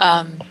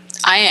I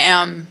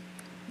am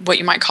what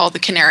you might call the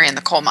canary in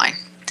the coal mine.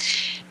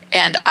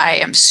 And I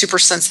am super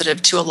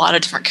sensitive to a lot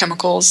of different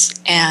chemicals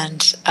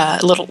and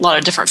a lot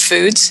of different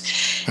foods.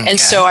 Okay. And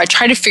so I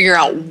tried to figure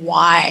out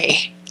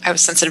why I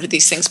was sensitive to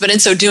these things. But in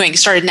so doing,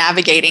 started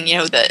navigating,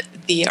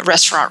 the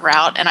restaurant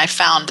route, and I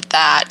found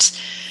that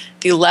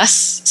the less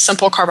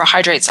simple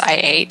carbohydrates I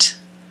ate,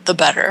 the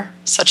better.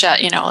 Such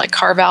as, like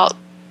carve out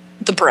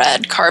the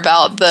bread, carve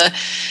out the,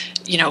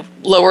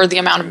 lower the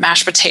amount of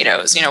mashed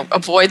potatoes,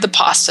 avoid the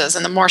pastas,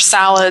 and the more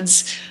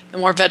salads, the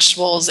more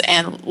vegetables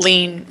and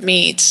lean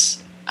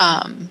meats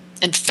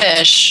and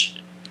fish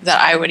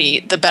that I would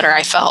eat, the better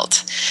I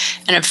felt.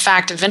 And in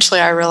fact, eventually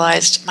I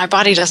realized my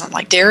body doesn't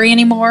like dairy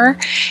anymore.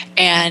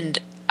 And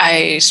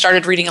I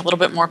started reading a little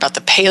bit more about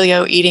the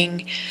paleo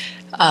eating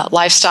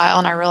lifestyle,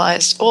 and I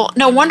realized, well,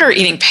 no wonder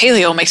eating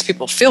paleo makes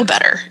people feel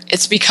better.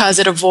 It's because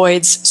it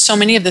avoids so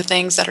many of the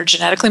things that are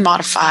genetically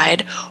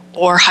modified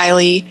or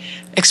highly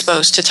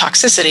exposed to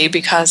toxicity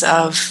because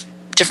of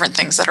different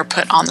things that are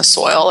put on the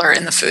soil or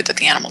in the food that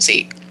the animals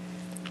eat.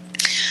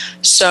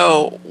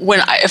 So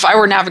if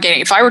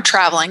I were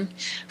traveling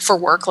for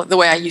work the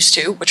way I used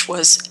to, which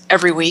was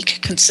every week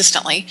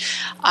consistently,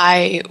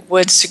 I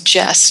would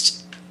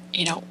suggest,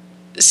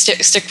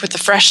 stick with the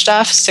fresh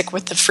stuff, stick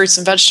with the fruits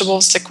and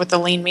vegetables, stick with the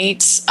lean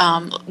meats,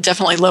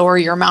 definitely lower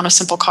your amount of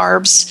simple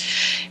carbs,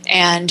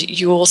 and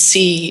you'll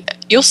see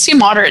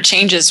moderate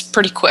changes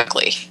pretty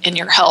quickly in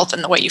your health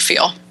and the way you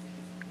feel.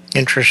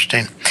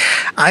 Interesting.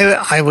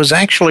 I was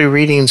actually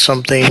reading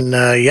something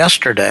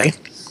yesterday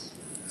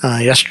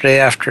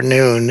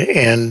afternoon,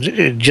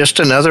 and just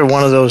another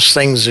one of those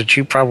things that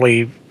you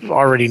probably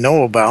already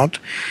know about,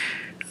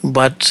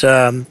 but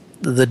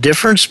the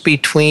difference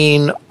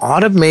between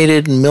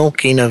automated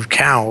milking of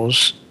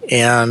cows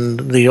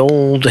and the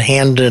old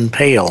hand and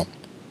pail.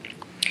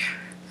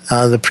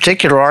 The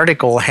particular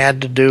article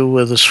had to do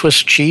with the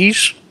Swiss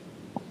cheese,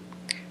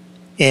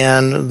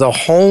 and the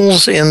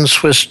holes in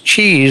Swiss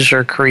cheese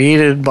are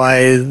created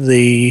by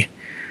the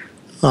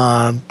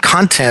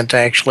content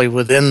actually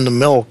within the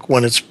milk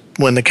when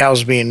the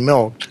cow's being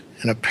milked.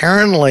 And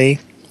apparently,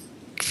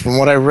 from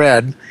what I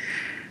read,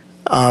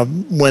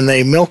 when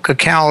they milk a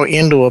cow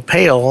into a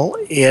pail,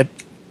 it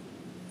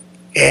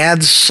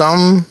adds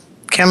some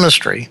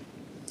chemistry,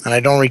 and I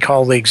don't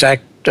recall the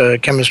exact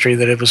chemistry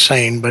that it was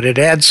saying, but it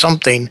adds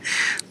something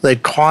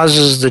that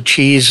causes the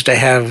cheese to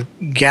have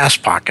gas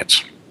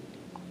pockets.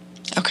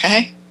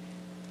 Okay.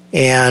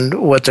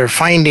 And what they're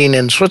finding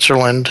in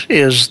Switzerland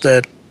is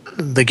that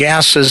the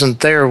gas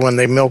isn't there when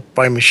they milk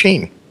by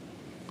machine.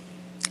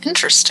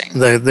 Interesting.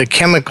 The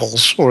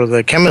chemicals or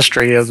the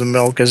chemistry of the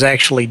milk is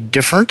actually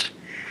different,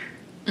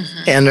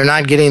 and they're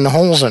not getting the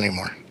holes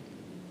anymore.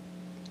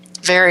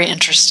 Very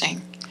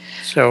interesting.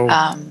 So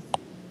I'm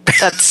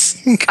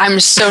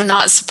so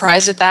not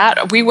surprised at that.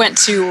 I went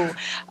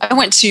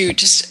to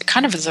just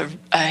kind of as a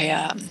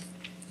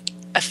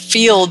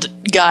field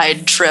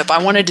guide trip.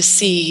 I wanted to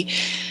see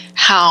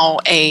how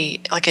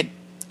a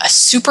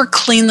super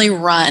cleanly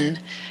run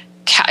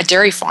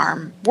dairy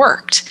farm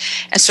worked.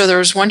 And so there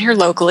was one here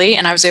locally,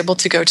 and I was able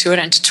to go to it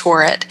and to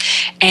tour it.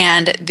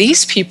 And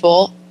these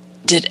people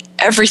did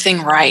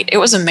everything right. It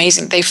was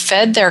amazing. They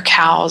fed their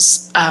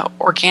cows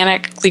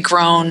organically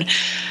grown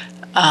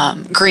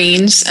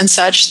greens and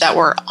such that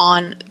were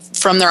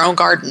from their own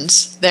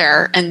gardens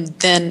there. And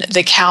then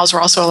the cows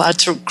were also allowed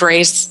to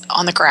graze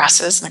on the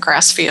grasses and the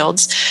grass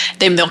fields.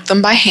 They milked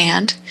them by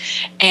hand,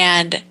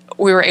 and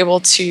we were able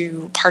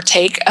to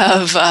partake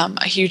of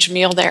a huge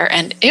meal there,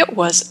 and it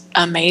was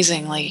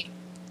amazingly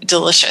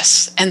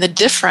delicious. And the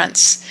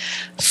difference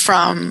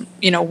from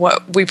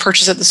what we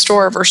purchase at the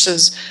store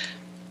versus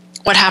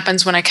what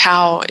happens when a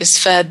cow is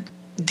fed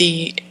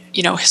the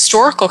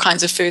historical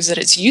kinds of foods that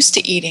it's used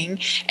to eating,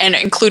 and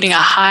including a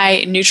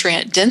high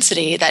nutrient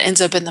density that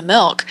ends up in the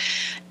milk.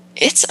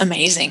 It's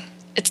amazing.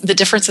 The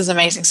difference is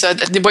amazing. So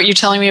what you're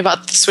telling me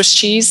about the Swiss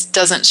cheese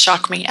doesn't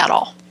shock me at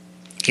all.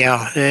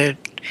 Yeah,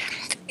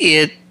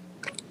 it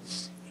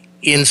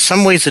in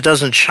some ways it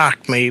doesn't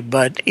shock me,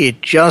 but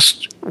it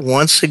just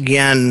once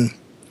again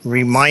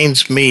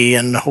reminds me,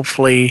 and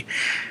hopefully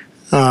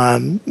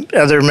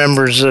other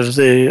members of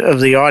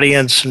the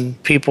audience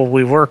and people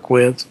we work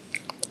with,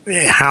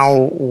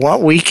 how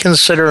what we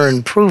consider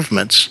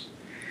improvements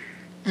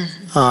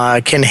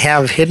can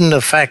have hidden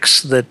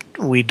effects that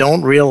we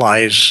don't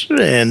realize.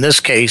 In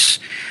this case,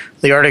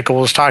 the article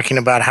was talking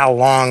about how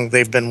long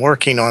they've been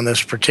working on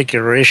this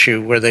particular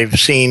issue, where they've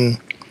seen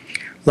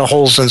the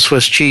holes in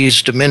Swiss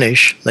cheese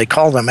diminish. They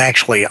call them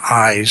actually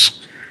eyes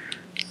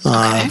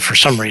for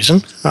some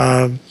reason.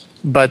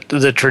 But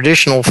the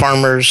traditional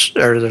farmers,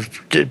 or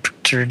the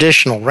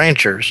traditional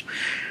ranchers,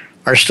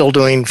 are still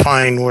doing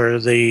fine, where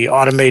the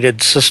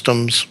automated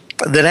systems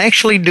that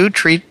actually do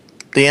treat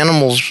the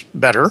animals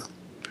better,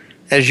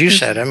 as you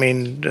said. I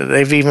mean,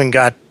 they've even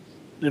got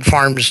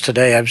farms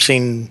today. I've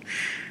seen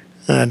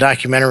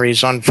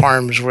documentaries on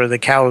farms where the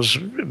cows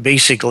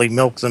basically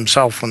milk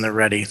themselves when they're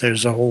ready.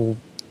 There's a whole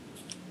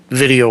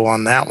video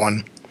on that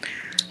one.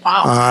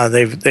 Wow.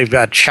 They've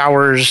got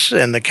showers,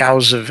 and the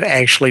cows have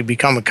actually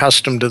become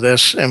accustomed to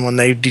this, and when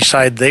they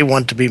decide they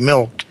want to be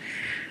milked,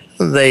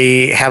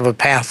 they have a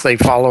path they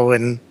follow,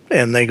 and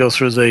they go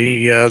through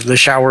the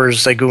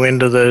showers. They go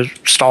into the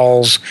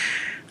stalls.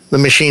 The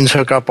machines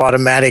hook up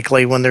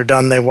automatically. When they're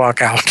done, they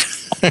walk out.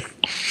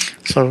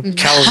 So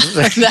cows.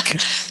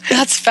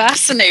 That's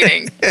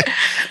fascinating.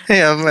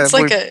 Yeah, it's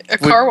like a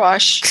car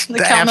wash, the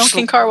cow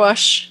milking car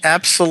wash.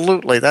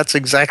 Absolutely, that's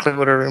exactly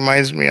what it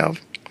reminds me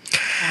of.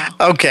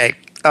 Wow. Okay,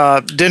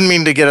 didn't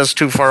mean to get us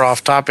too far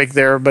off topic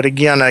there, but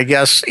again, I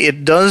guess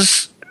it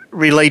does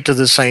relate to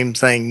the same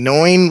thing.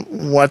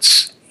 Knowing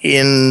what's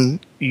in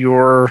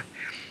your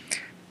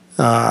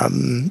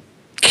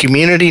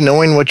community,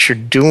 knowing what you're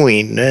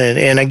doing,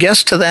 and I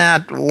guess to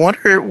that, what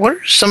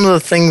are some of the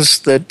things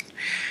that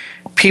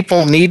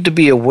people need to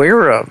be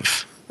aware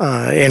of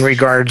in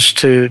regards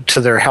to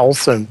their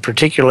health, and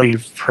particularly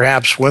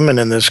perhaps women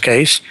in this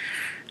case?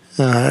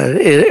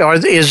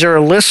 Is there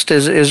a list?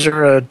 Is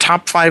there a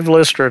top 5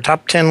 list or a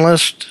top 10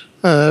 list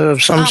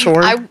of some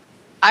sort?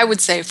 I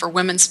would say for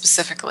women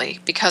specifically,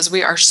 because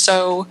we are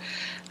so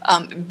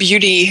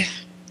beauty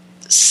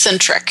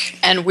centric,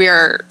 and we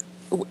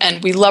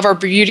love our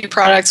beauty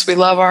products, we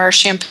love our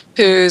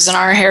shampoos and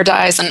our hair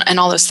dyes and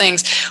all those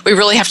things. We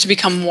really have to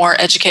become more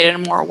educated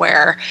and more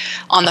aware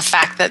on the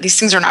fact that these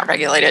things are not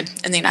regulated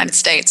in the United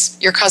States.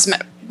 Your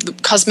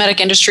cosmetic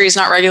industry is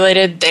not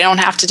regulated. They don't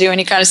have to do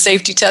any kind of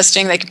safety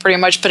testing. They can pretty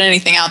much put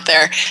anything out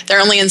there. Their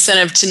only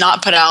incentive to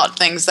not put out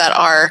things that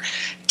are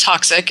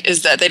toxic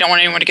is that they don't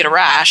want anyone to get a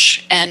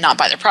rash and not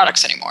buy their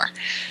products anymore.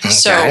 Okay.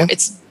 So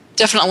it's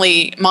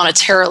definitely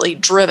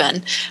monetarily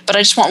driven, but I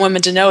just want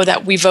women to know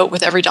that we vote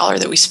with every dollar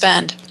that we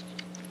spend.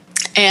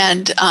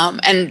 And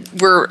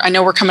I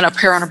know we're coming up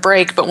here on a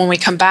break, but when we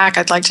come back,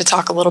 I'd like to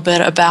talk a little bit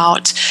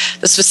about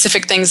the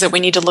specific things that we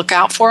need to look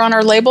out for on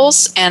our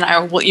labels. And I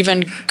will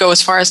even go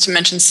as far as to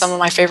mention some of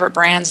my favorite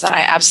brands that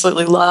I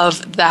absolutely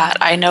love, that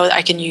I know that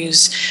I can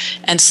use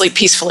and sleep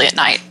peacefully at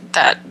night,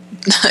 that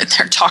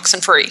they're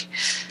toxin free.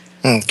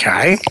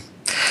 Okay.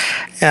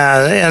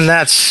 And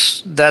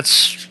that's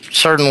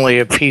certainly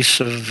a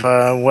piece of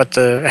what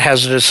the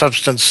hazardous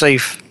substance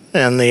safe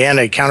and the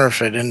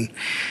anti-counterfeit. And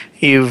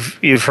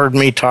you've heard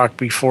me talk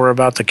before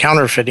about the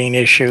counterfeiting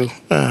issue.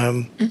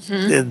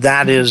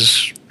 That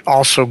is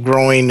also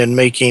growing and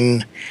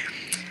making,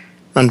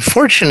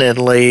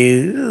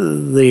 unfortunately,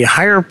 the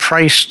higher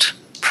priced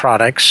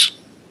products,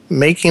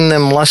 making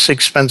them less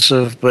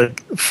expensive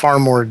but far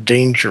more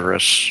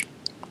dangerous.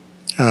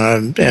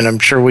 And I'm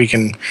sure we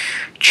can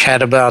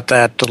chat about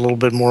that a little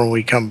bit more when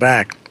we come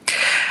back.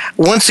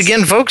 Once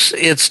again, folks,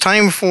 it's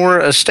time for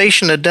a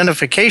station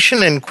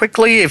identification. And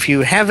quickly, if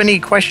you have any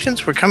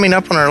questions, we're coming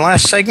up on our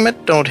last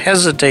segment. Don't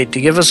hesitate to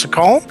give us a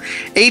call,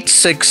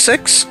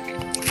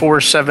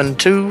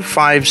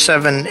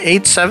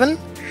 866-472-5787.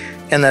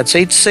 And that's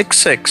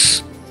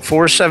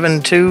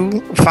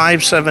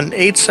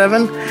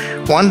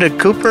 866-472-5787. Wanda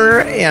Cooper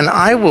and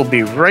I will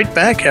be right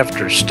back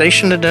after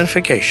station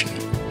identification.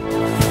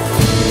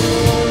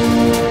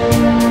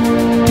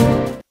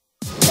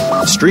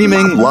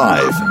 Streaming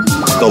live,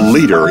 the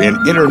leader in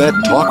Internet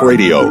Talk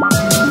Radio,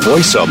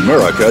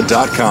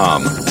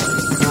 VoiceAmerica.com.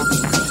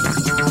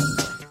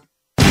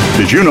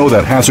 Did you know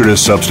that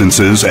hazardous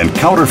substances and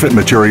counterfeit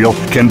material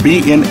can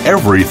be in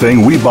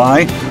everything we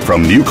buy?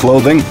 From new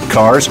clothing,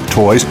 cars,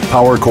 toys,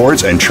 power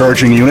cords, and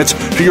charging units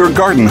to your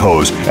garden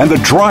hose and the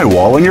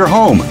drywall in your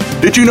home.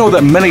 Did you know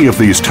that many of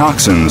these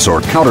toxins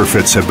or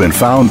counterfeits have been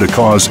found to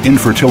cause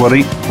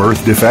infertility,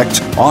 birth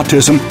defects,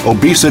 autism,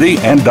 obesity,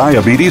 and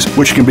diabetes,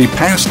 which can be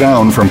passed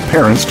down from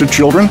parents to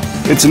children?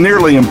 It's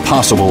nearly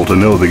impossible to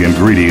know the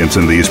ingredients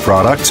in these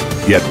products,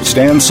 yet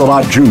Stan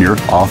Salot Jr.,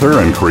 author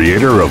and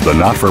creator of the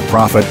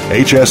not-for-profit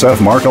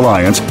HSF Mark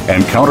Alliance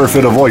and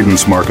Counterfeit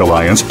Avoidance Mark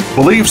Alliance,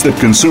 believes that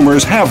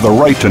consumers have the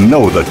right to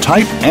know the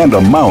type and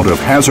amount of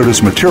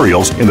hazardous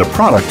materials in the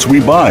products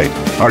we buy.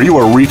 Are you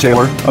a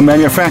retailer, a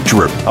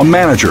manufacturer, a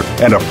manager,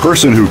 and a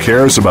person who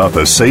cares about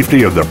the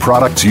safety of the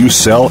products you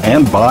sell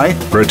and buy?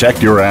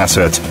 Protect your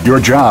assets, your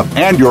job,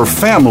 and your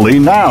family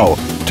now.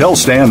 Tell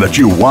Stan that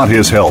you want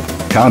his help.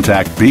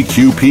 Contact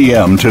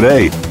BQPM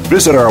today.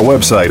 Visit our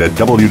website at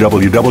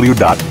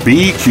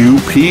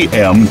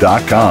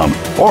www.bqpm.com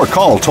or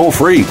call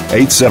toll-free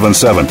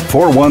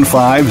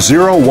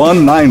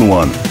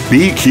 877-415-0191.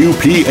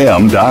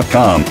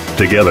 bqpm.com.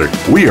 Together,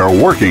 we are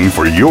working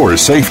for your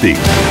safety.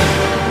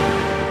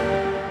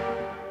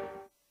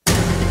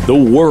 The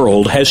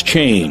world has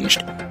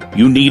changed.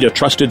 You need a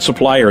trusted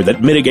supplier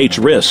that mitigates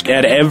risk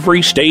at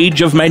every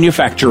stage of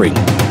manufacturing.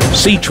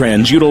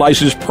 C-Trends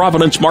utilizes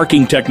provenance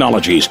marking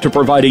technologies to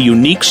provide a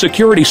unique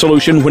security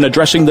solution when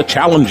addressing the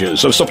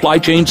challenges of supply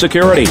chain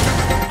security,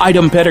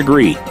 item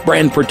pedigree,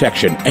 brand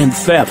protection, and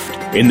theft.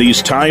 In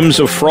these times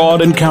of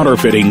fraud and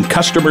counterfeiting,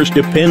 customers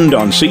depend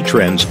on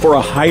C-Trends for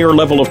a higher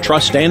level of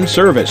trust and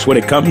service when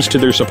it comes to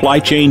their supply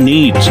chain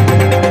needs.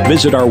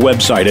 Visit our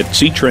website at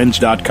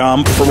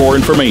ctrends.com for more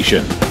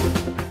information.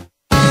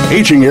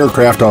 Aging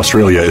Aircraft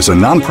Australia is a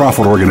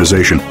non-profit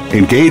organization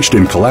engaged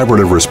in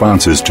collaborative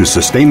responses to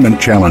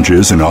sustainment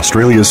challenges in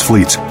Australia's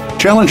fleets,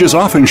 challenges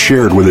often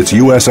shared with its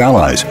U.S.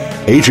 allies.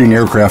 Aging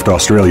Aircraft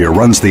Australia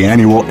runs the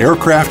annual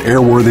Aircraft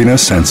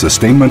Airworthiness and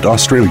Sustainment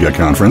Australia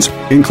Conference,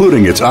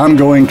 including its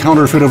ongoing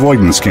counterfeit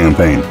avoidance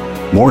campaign.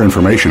 More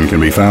information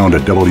can be found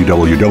at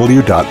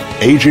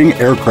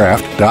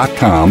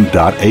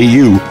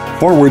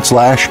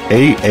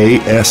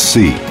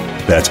www.agingaircraft.com.au/AASC.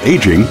 That's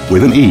aging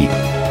with an E.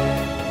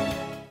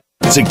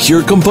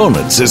 Secure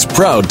Components is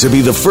proud to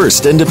be the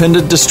first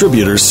independent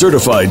distributor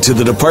certified to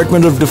the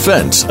Department of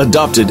Defense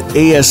adopted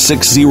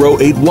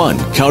AS6081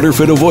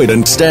 counterfeit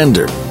avoidance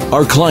standard.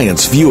 Our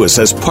clients view us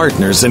as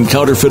partners in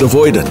counterfeit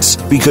avoidance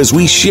because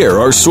we share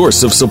our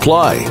source of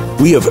supply.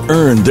 We have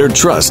earned their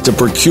trust to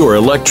procure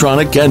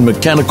electronic and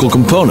mechanical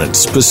components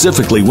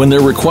specifically when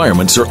their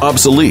requirements are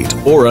obsolete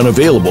or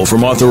unavailable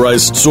from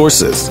authorized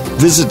sources.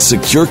 Visit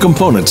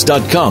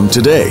securecomponents.com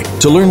today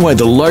to learn why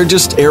the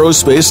largest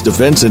aerospace,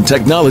 defense, and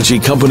technology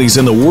companies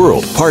in the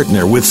world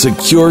partner with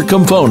Secure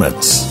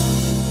Components.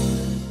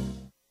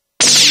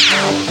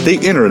 The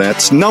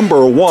Internet's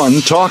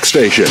 #1 talk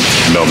station.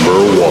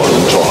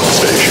 #1 talk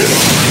station.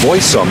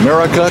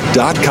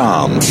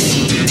 VoiceAmerica.com.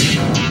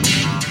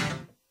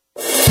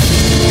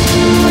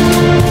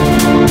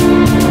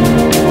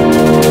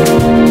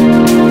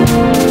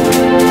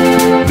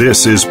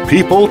 This is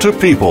People to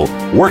People,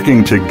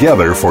 working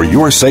together for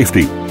your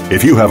safety.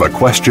 If you have a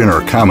question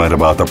or comment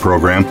about the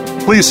program,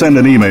 please send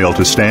an email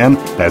to Stan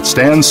at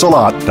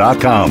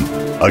stansalot.com.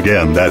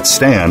 Again, that's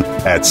Stan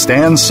at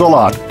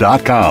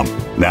stansalot.com.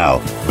 Now,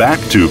 back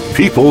to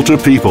People.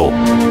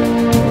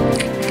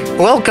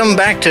 Welcome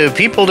back to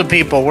People,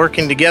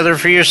 working together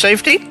for your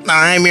safety.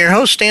 I'm your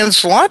host, Stan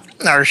Salot.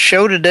 Our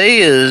show today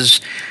is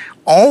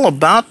all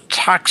about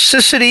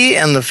toxicity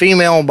and the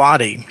female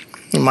body.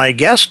 My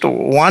guest,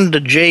 Wanda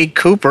J.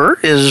 Cooper,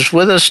 is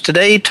with us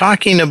today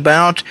talking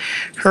about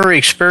her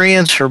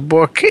experience, her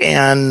book,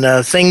 and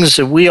things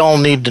that we all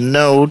need to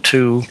know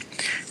to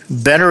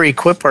better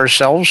equip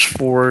ourselves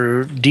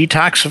for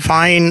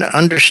detoxifying,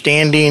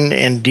 understanding,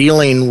 and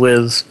dealing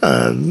with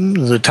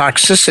the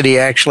toxicity,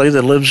 actually,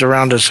 that lives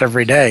around us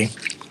every day.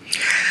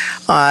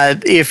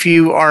 If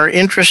you are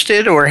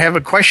interested or have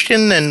a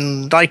question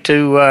and like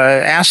to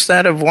ask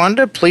that of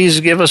Wanda,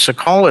 please give us a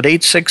call at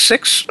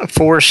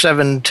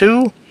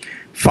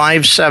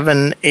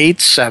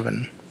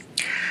 866-472-5787.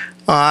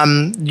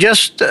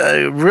 Just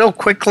real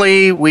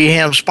quickly, we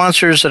have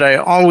sponsors that I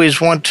always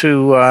want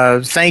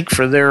to thank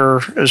for their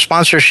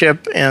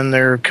sponsorship and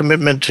their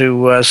commitment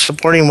to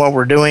supporting what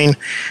we're doing.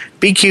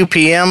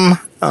 BQPM,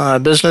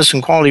 Business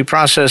and Quality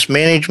Process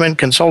Management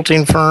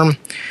Consulting Firm.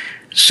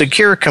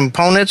 Secure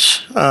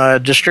Components,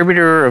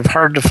 distributor of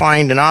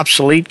hard-to-find and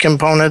obsolete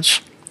components.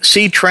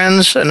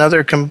 C-Trends,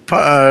 another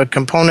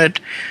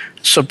component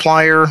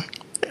supplier.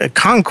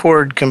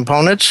 Concord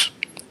Components.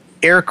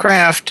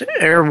 Aircraft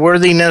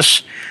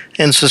Airworthiness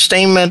and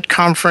Sustainment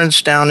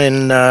Conference down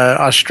in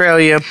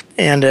Australia,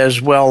 and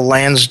as well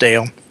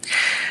Lansdale.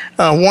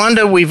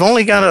 Wanda, we've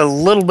only got a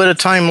little bit of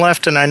time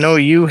left, and I know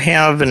you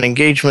have an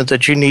engagement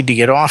that you need to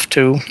get off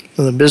to,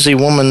 the busy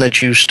woman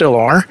that you still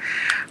are.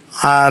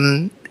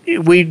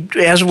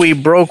 as we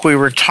broke, we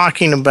were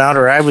talking about,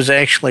 or I was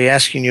actually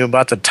asking you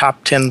about the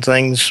top 10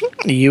 things.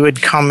 You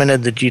had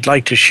commented that you'd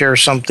like to share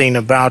something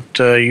about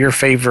your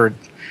favorite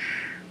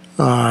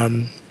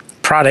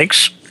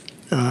products.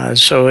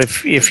 So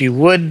if you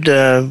would,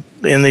 in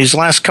these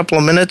last couple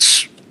of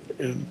minutes,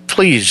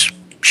 please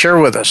share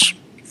with us.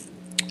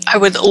 I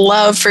would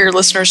love for your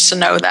listeners to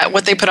know that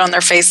what they put on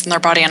their face and their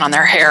body and on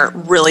their hair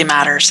really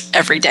matters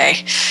every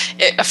day.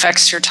 It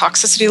affects your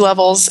toxicity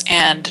levels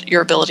and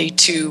your ability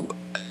to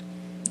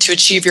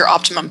achieve your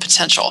optimum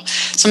potential.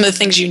 Some of the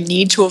things you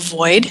need to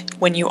avoid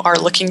when you are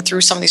looking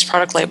through some of these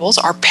product labels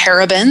are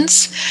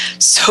parabens,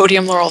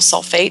 sodium lauryl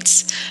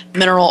sulfates,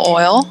 mineral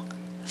oil,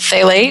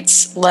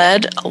 phthalates,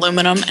 lead,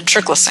 aluminum, and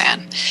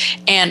triclosan.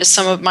 And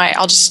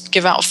I'll just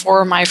give out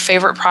 4 of my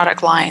favorite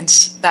product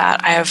lines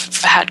that I have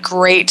had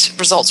great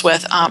results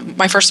with.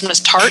 My first one is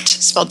Tarte,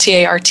 spelled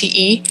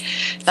Tarte.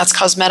 That's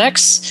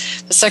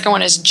cosmetics. The second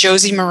one is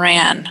Josie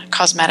Moran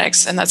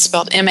Cosmetics, and that's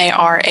spelled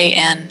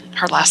Maran,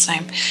 her last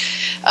name.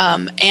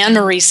 Anne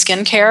Marie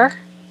Skincare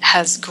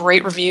has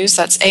great reviews.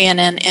 That's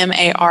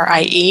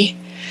Annmarie.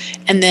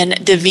 And then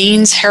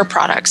Davines Hair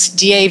Products,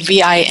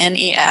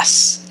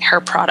 Davines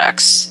Hair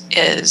Products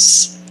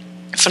is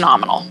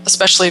phenomenal,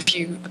 especially if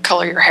you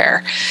color your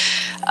hair.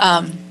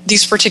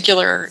 These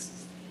particular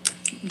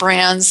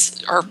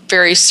brands are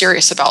very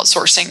serious about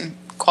sourcing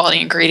quality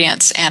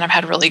ingredients, and I've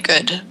had really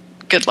good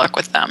luck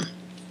with them.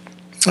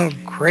 Oh,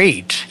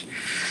 great.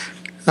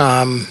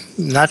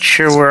 Not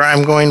sure where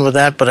I'm going with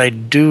that, but I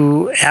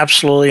do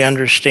absolutely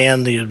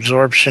understand the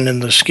absorption in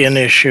the skin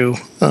issue,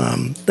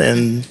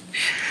 and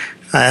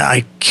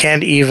I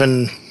can't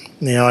even,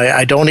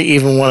 I don't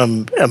even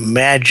want to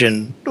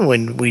imagine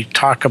when we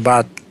talk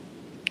about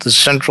the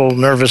central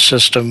nervous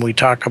system, we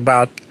talk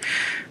about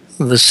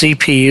the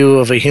CPU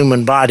of a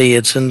human body.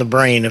 It's in the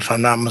brain, if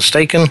I'm not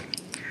mistaken.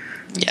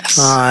 Yes.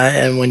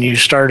 And when you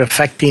start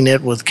affecting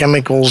it with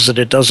chemicals that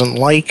it doesn't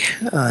like,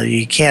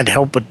 you can't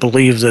help but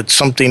believe that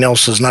something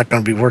else is not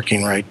going to be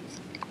working right.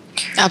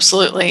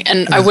 Absolutely.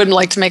 And I would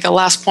like to make a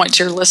last point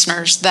to your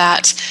listeners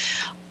that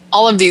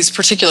all of these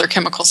particular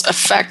chemicals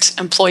affect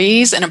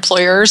employees and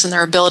employers and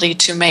their ability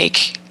to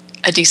make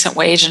a decent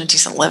wage and a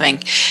decent living.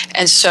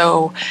 And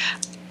so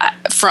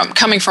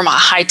coming from a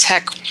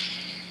high-tech,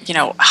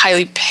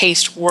 highly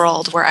paced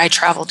world where I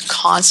traveled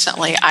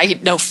constantly, I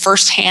know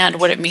firsthand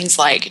what it means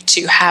like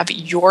to have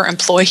your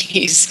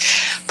employees'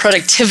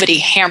 productivity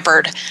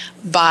hampered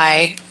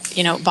by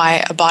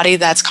a body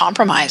that's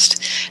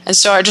compromised. And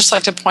so I'd just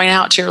like to point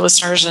out to your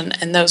listeners,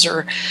 and those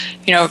are,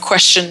 a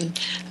question,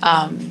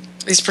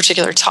 these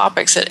particular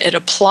topics, it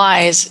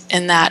applies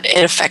in that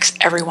it affects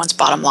everyone's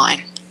bottom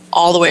line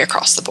all the way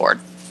across the board.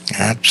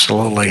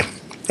 Absolutely.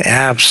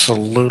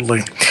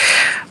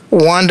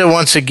 Wanda,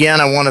 once again,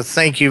 I want to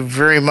thank you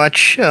very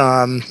much.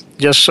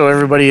 Just so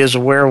everybody is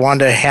aware,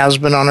 Wanda has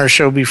been on our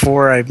show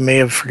before. I may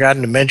have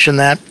forgotten to mention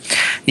that.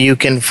 You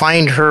can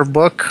find her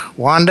book,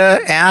 Wanda,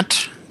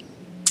 at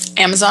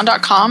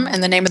Amazon.com,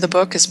 and the name of the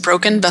book is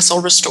Broken Vessel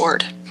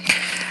Restored.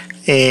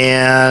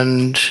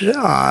 And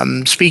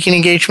speaking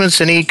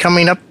engagements, any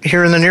coming up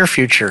here in the near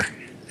future?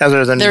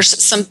 Other than there's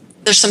some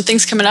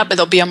things coming up, but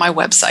they'll be on my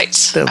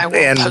website. I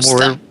will post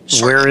them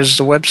shortly. Where is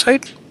the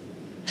website?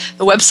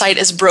 The website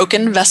is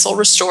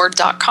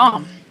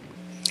brokenvesselrestored.com.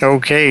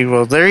 Okay,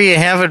 well, there you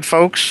have it,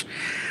 folks.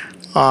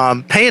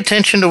 Pay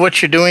attention to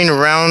what you're doing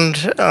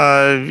around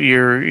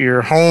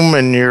your home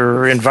and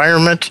your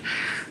environment.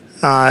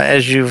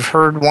 As you've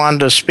heard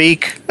Wanda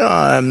speak,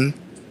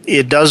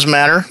 it does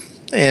matter.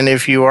 And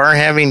if you are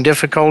having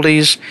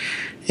difficulties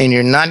and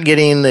you're not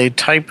getting the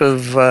type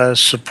of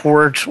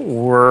support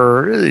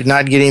or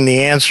not getting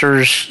the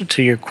answers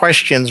to your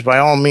questions, by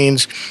all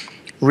means,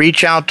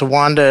 reach out to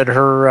Wanda at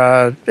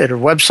her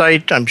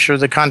website. I'm sure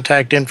the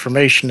contact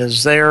information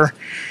is there.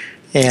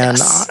 And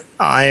yes.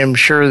 I am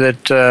sure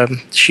that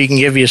she can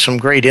give you some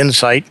great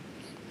insight.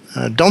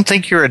 Don't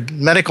think you're a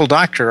medical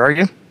doctor, are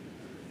you?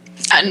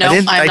 No,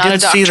 I'm not a doctor. I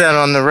didn't see that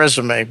on the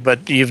resume,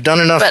 but you've done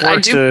enough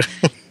work to...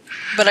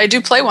 But I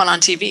do play one on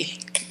TV.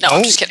 No,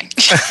 I'm just kidding.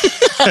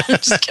 I'm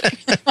just kidding.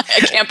 I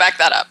can't back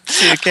that up.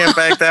 You can't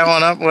back that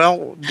one up?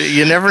 Well,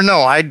 you never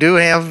know. I do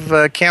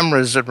have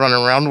cameras that run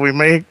around. We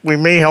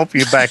may help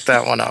you back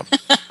that one up.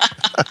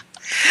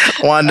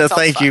 Wanda,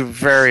 thank you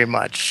very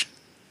much.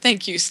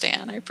 Thank you,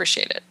 Stan. I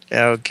appreciate it.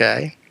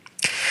 Okay.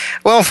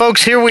 Well,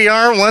 folks, here we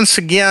are. Once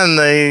again,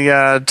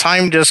 the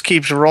time just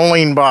keeps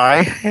rolling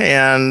by.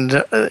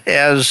 And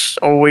as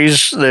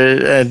always,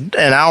 an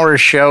hour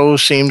show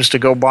seems to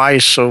go by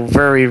so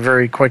very,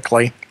 very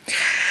quickly.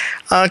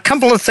 A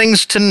couple of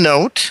things to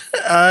note.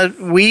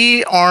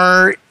 We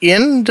are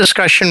in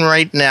discussion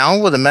right now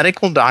with a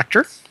medical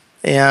doctor.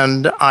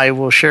 And I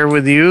will share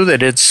with you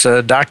that it's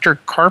Dr.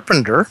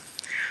 Carpenter,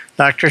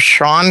 Dr.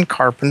 Sean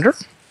Carpenter.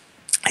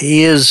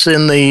 He is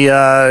in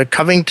the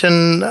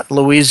Covington,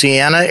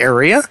 Louisiana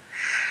area.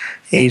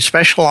 He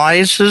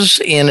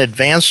specializes in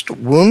advanced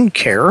wound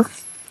care,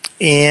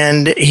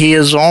 and he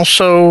has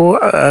also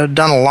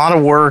done a lot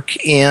of work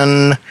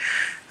in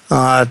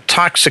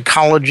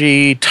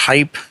toxicology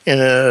type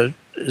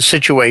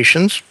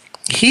situations.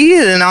 He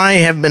and I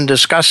have been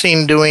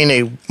discussing doing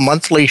a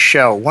monthly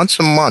show, once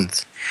a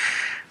month.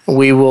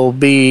 We will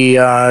be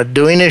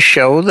doing a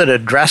show that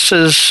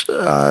addresses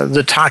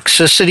the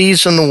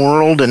toxicities in the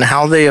world and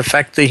how they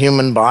affect the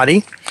human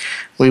body.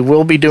 We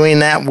will be doing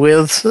that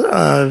with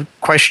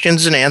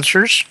questions and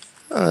answers,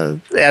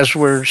 as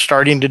we're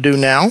starting to do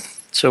now.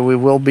 So we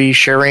will be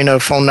sharing a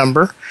phone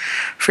number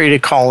for you to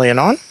call in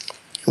on.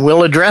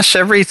 We'll address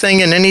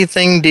everything and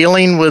anything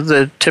dealing with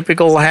the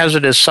typical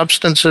hazardous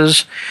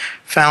substances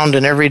found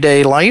in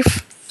everyday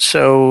life.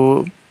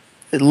 So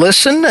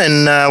listen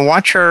and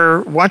watch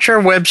our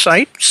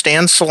website,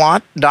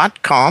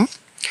 stansalot.com.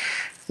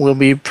 We'll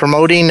be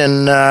promoting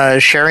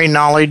and sharing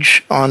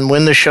knowledge on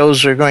when the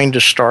shows are going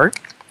to start.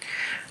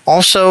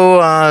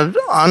 Also,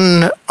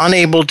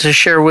 unable to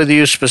share with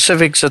you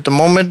specifics at the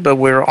moment, but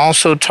we're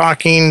also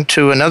talking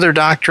to another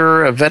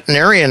doctor, a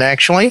veterinarian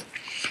actually,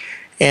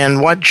 and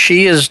what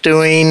she is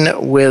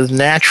doing with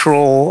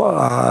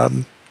natural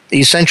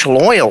essential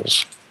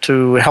oils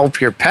to help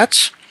your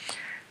pets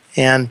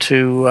and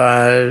to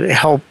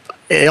help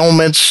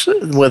ailments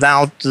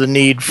without the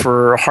need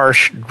for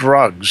harsh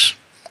drugs.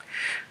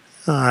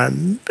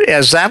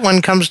 As that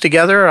one comes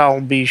together,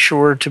 I'll be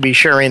sure to be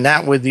sharing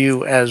that with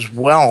you as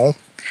well.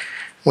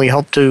 We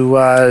hope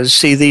to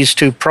see these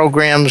two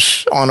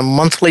programs on a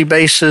monthly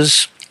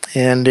basis,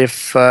 and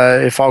if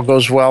all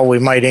goes well, we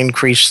might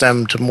increase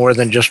them to more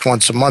than just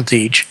once a month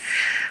each.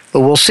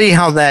 But we'll see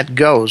how that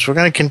goes. We're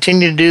going to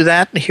continue to do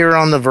that here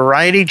on the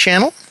Variety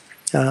Channel,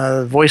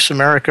 Voice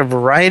America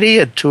Variety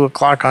at 2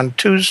 o'clock on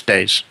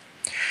Tuesdays.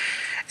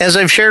 As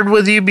I've shared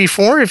with you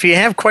before, if you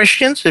have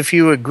questions, if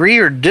you agree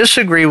or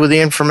disagree with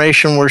the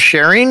information we're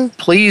sharing,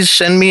 please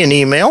send me an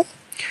email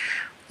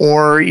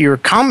or your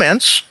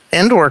comments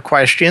and or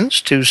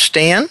questions to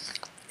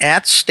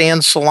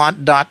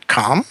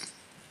stan@stansalot.com.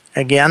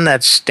 Again,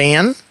 that's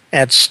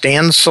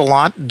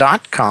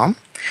stan@stansalot.com.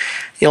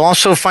 You'll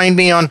also find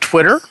me on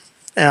Twitter,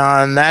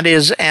 and that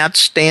is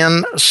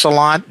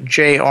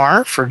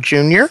 @StanSalotJR for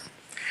Junior,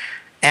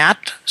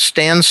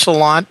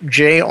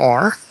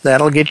 @StanSalotJR.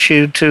 That'll get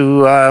you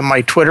to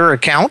my Twitter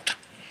account.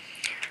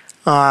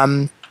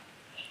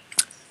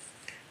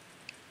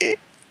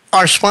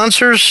 Our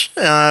sponsors,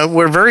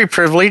 we're very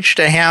privileged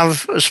to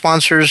have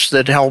sponsors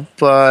that help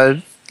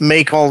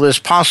make all this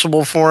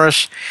possible for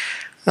us.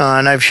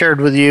 And I've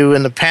shared with you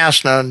in the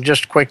past, now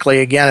just quickly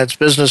again, it's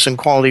Business and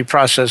Quality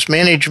Process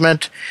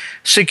Management,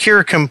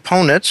 Secure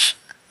Components.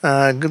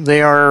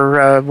 They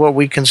are what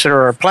we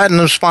consider our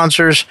platinum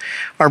sponsors.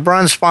 Our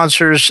bronze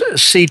sponsors,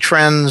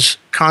 C-Trends,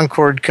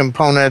 Concord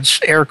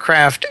Components,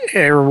 Aircraft,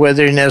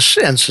 Airworthiness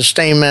and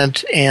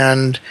Sustainment,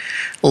 and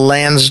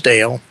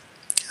Lansdale.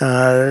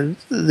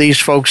 These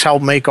folks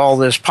help make all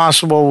this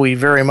possible. We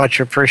very much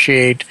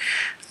appreciate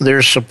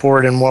their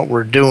support in what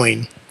we're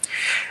doing.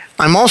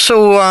 I'm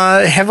also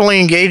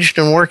heavily engaged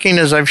in working,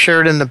 as I've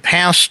shared in the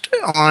past,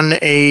 on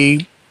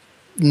a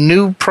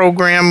new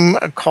program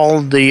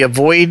called the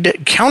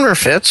Avoid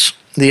Counterfeits,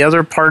 the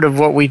other part of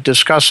what we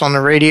discuss on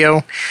the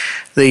radio.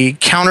 The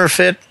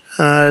counterfeit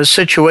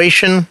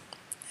situation,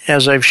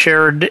 as I've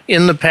shared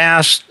in the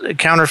past,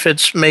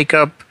 counterfeits make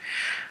up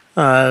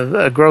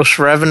a gross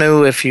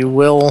revenue, if you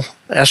will,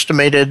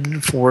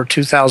 estimated for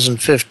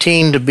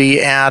 2015 to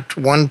be at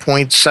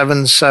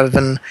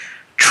 $1.77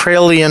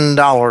 trillion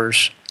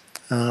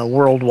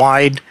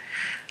worldwide.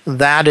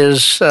 That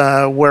is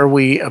where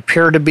we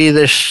appear to be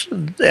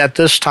at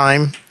this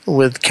time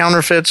with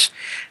counterfeits,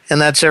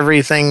 and that's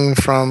everything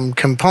from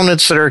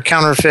components that are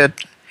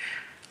counterfeit,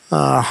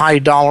 high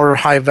dollar,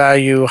 high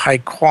value, high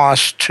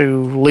cost,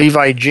 to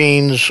Levi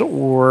jeans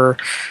or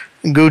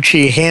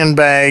Gucci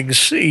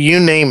handbags, you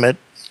name it,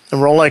 the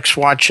Rolex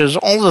watches,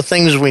 all the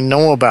things we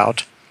know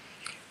about.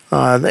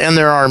 And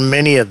there are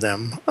many of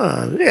them.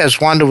 As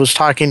Wanda was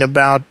talking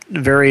about,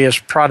 various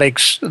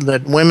products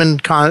that women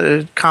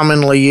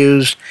commonly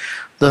use,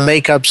 the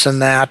makeups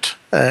and that,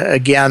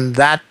 again,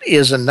 that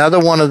is another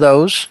one of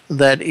those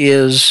that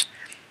is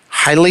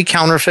highly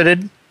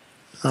counterfeited,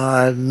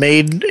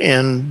 made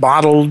and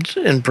bottled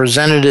and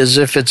presented as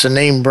if it's a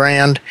name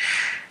brand.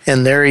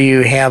 And there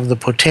you have the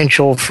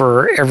potential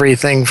for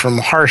everything from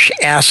harsh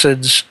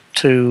acids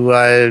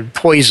to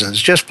poisons,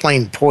 just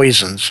plain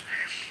poisons,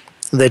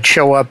 that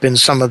show up in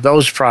some of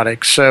those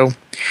products. So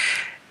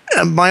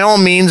by all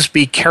means,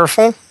 be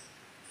careful.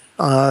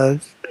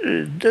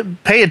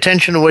 Pay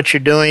attention to what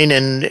you're doing,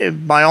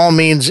 and by all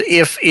means,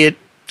 if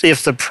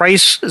the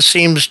price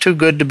seems too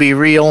good to be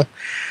real,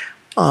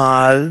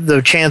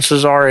 the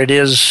chances are it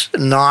is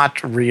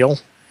not real,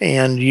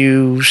 and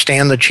you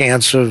stand the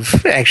chance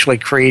of actually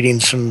creating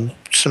some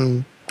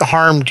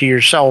harm to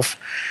yourself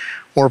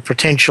or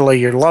potentially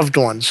your loved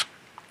ones.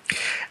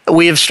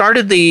 We have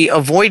started the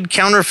Avoid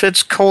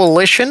Counterfeits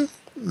Coalition.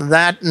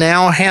 That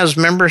now has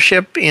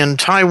membership in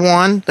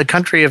Taiwan. The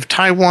country of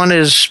Taiwan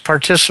is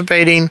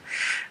participating.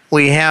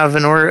 We have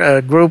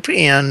a group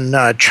in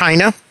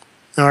China,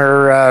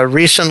 or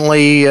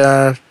recently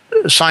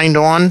signed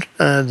on,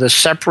 the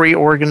CEPRI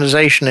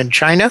organization in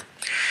China.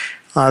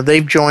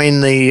 They've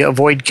joined the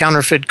Avoid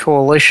Counterfeit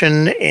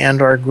Coalition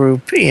and our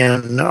group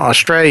in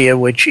Australia,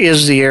 which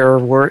is the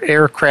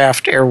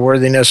Aircraft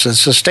Airworthiness and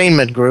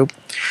Sustainment Group.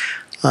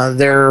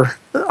 They're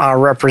our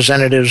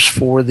representatives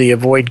for the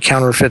Avoid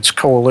Counterfeits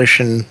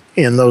Coalition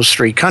in those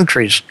three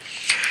countries.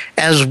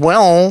 As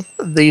well,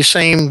 these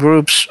same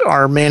groups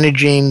are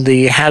managing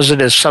the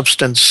Hazardous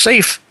Substance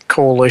Safe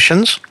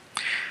Coalitions.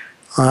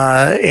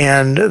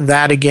 And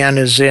that, again,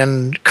 is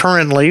in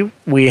currently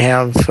we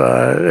have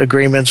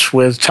agreements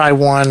with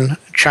Taiwan,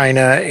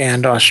 China,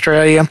 and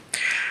Australia.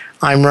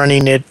 I'm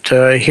running it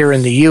here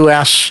in the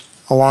U.S.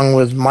 along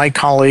with my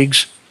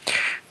colleagues.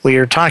 We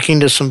are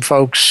talking to some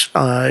folks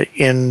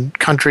in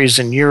countries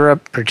in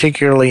Europe,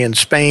 particularly in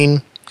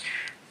Spain,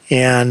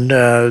 and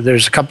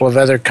there's a couple of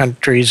other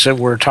countries that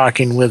we're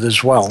talking with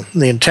as well.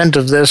 The intent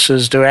of this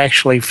is to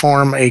actually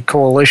form a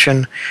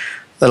coalition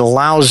that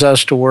allows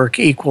us to work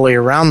equally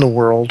around the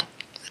world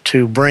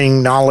to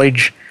bring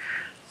knowledge,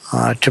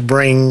 to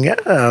bring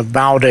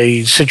about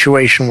a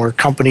situation where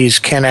companies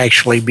can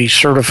actually be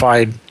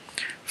certified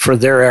for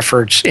their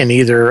efforts in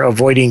either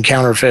avoiding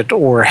counterfeit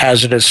or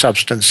hazardous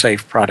substance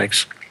safe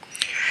products.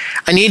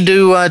 I need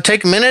to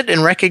take a minute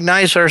and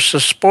recognize our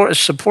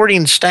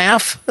supporting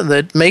staff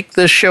that make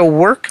this show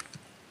work.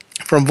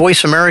 From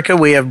Voice America,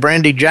 we have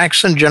Brandy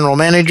Jackson, General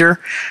Manager,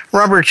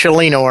 Robert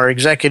Cellino, our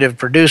Executive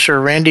Producer,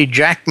 Randy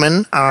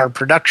Jackman, our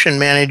Production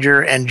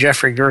Manager, and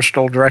Jeffrey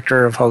Gerstel,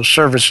 Director of Host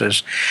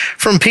Services.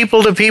 From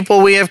People to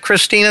People, we have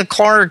Christina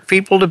Clark,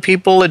 People to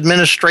People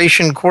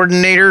Administration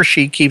Coordinator.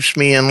 She keeps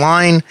me in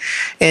line.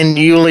 And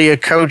Yulia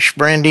Coach,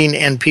 Branding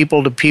and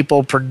People to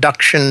People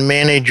Production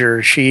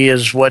Manager. She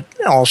is what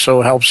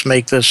also helps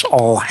make this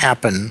all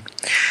happen.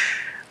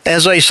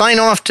 As I sign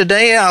off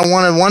today, I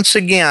want to once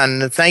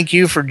again thank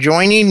you for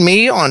joining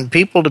me on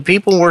People to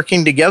People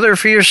Working Together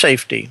for Your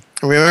Safety.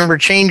 Remember,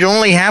 change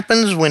only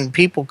happens when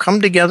people come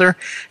together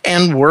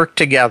and work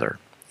together.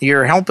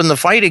 You're helping the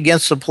fight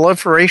against the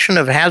proliferation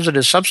of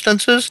hazardous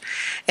substances,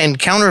 and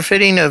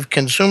counterfeiting of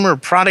consumer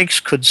products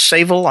could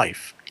save a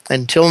life.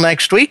 Until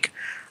next week,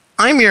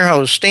 I'm your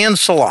host, Stan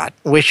Salot,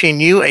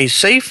 wishing you a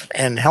safe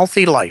and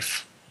healthy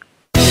life.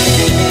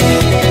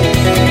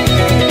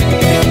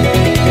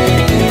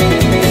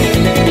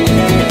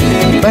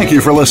 Thank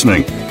you for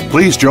listening.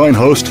 Please join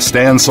host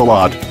Stan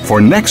Salot for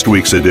next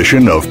week's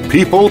edition of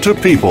People to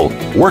People,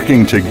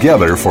 working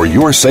together for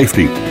your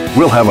safety.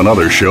 We'll have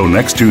another show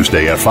next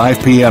Tuesday at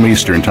 5 p.m.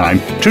 Eastern Time,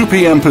 2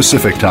 p.m.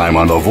 Pacific Time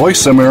on the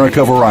Voice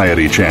America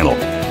Variety Channel.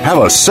 Have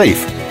a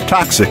safe,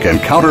 toxic,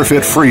 and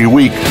counterfeit-free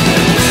week.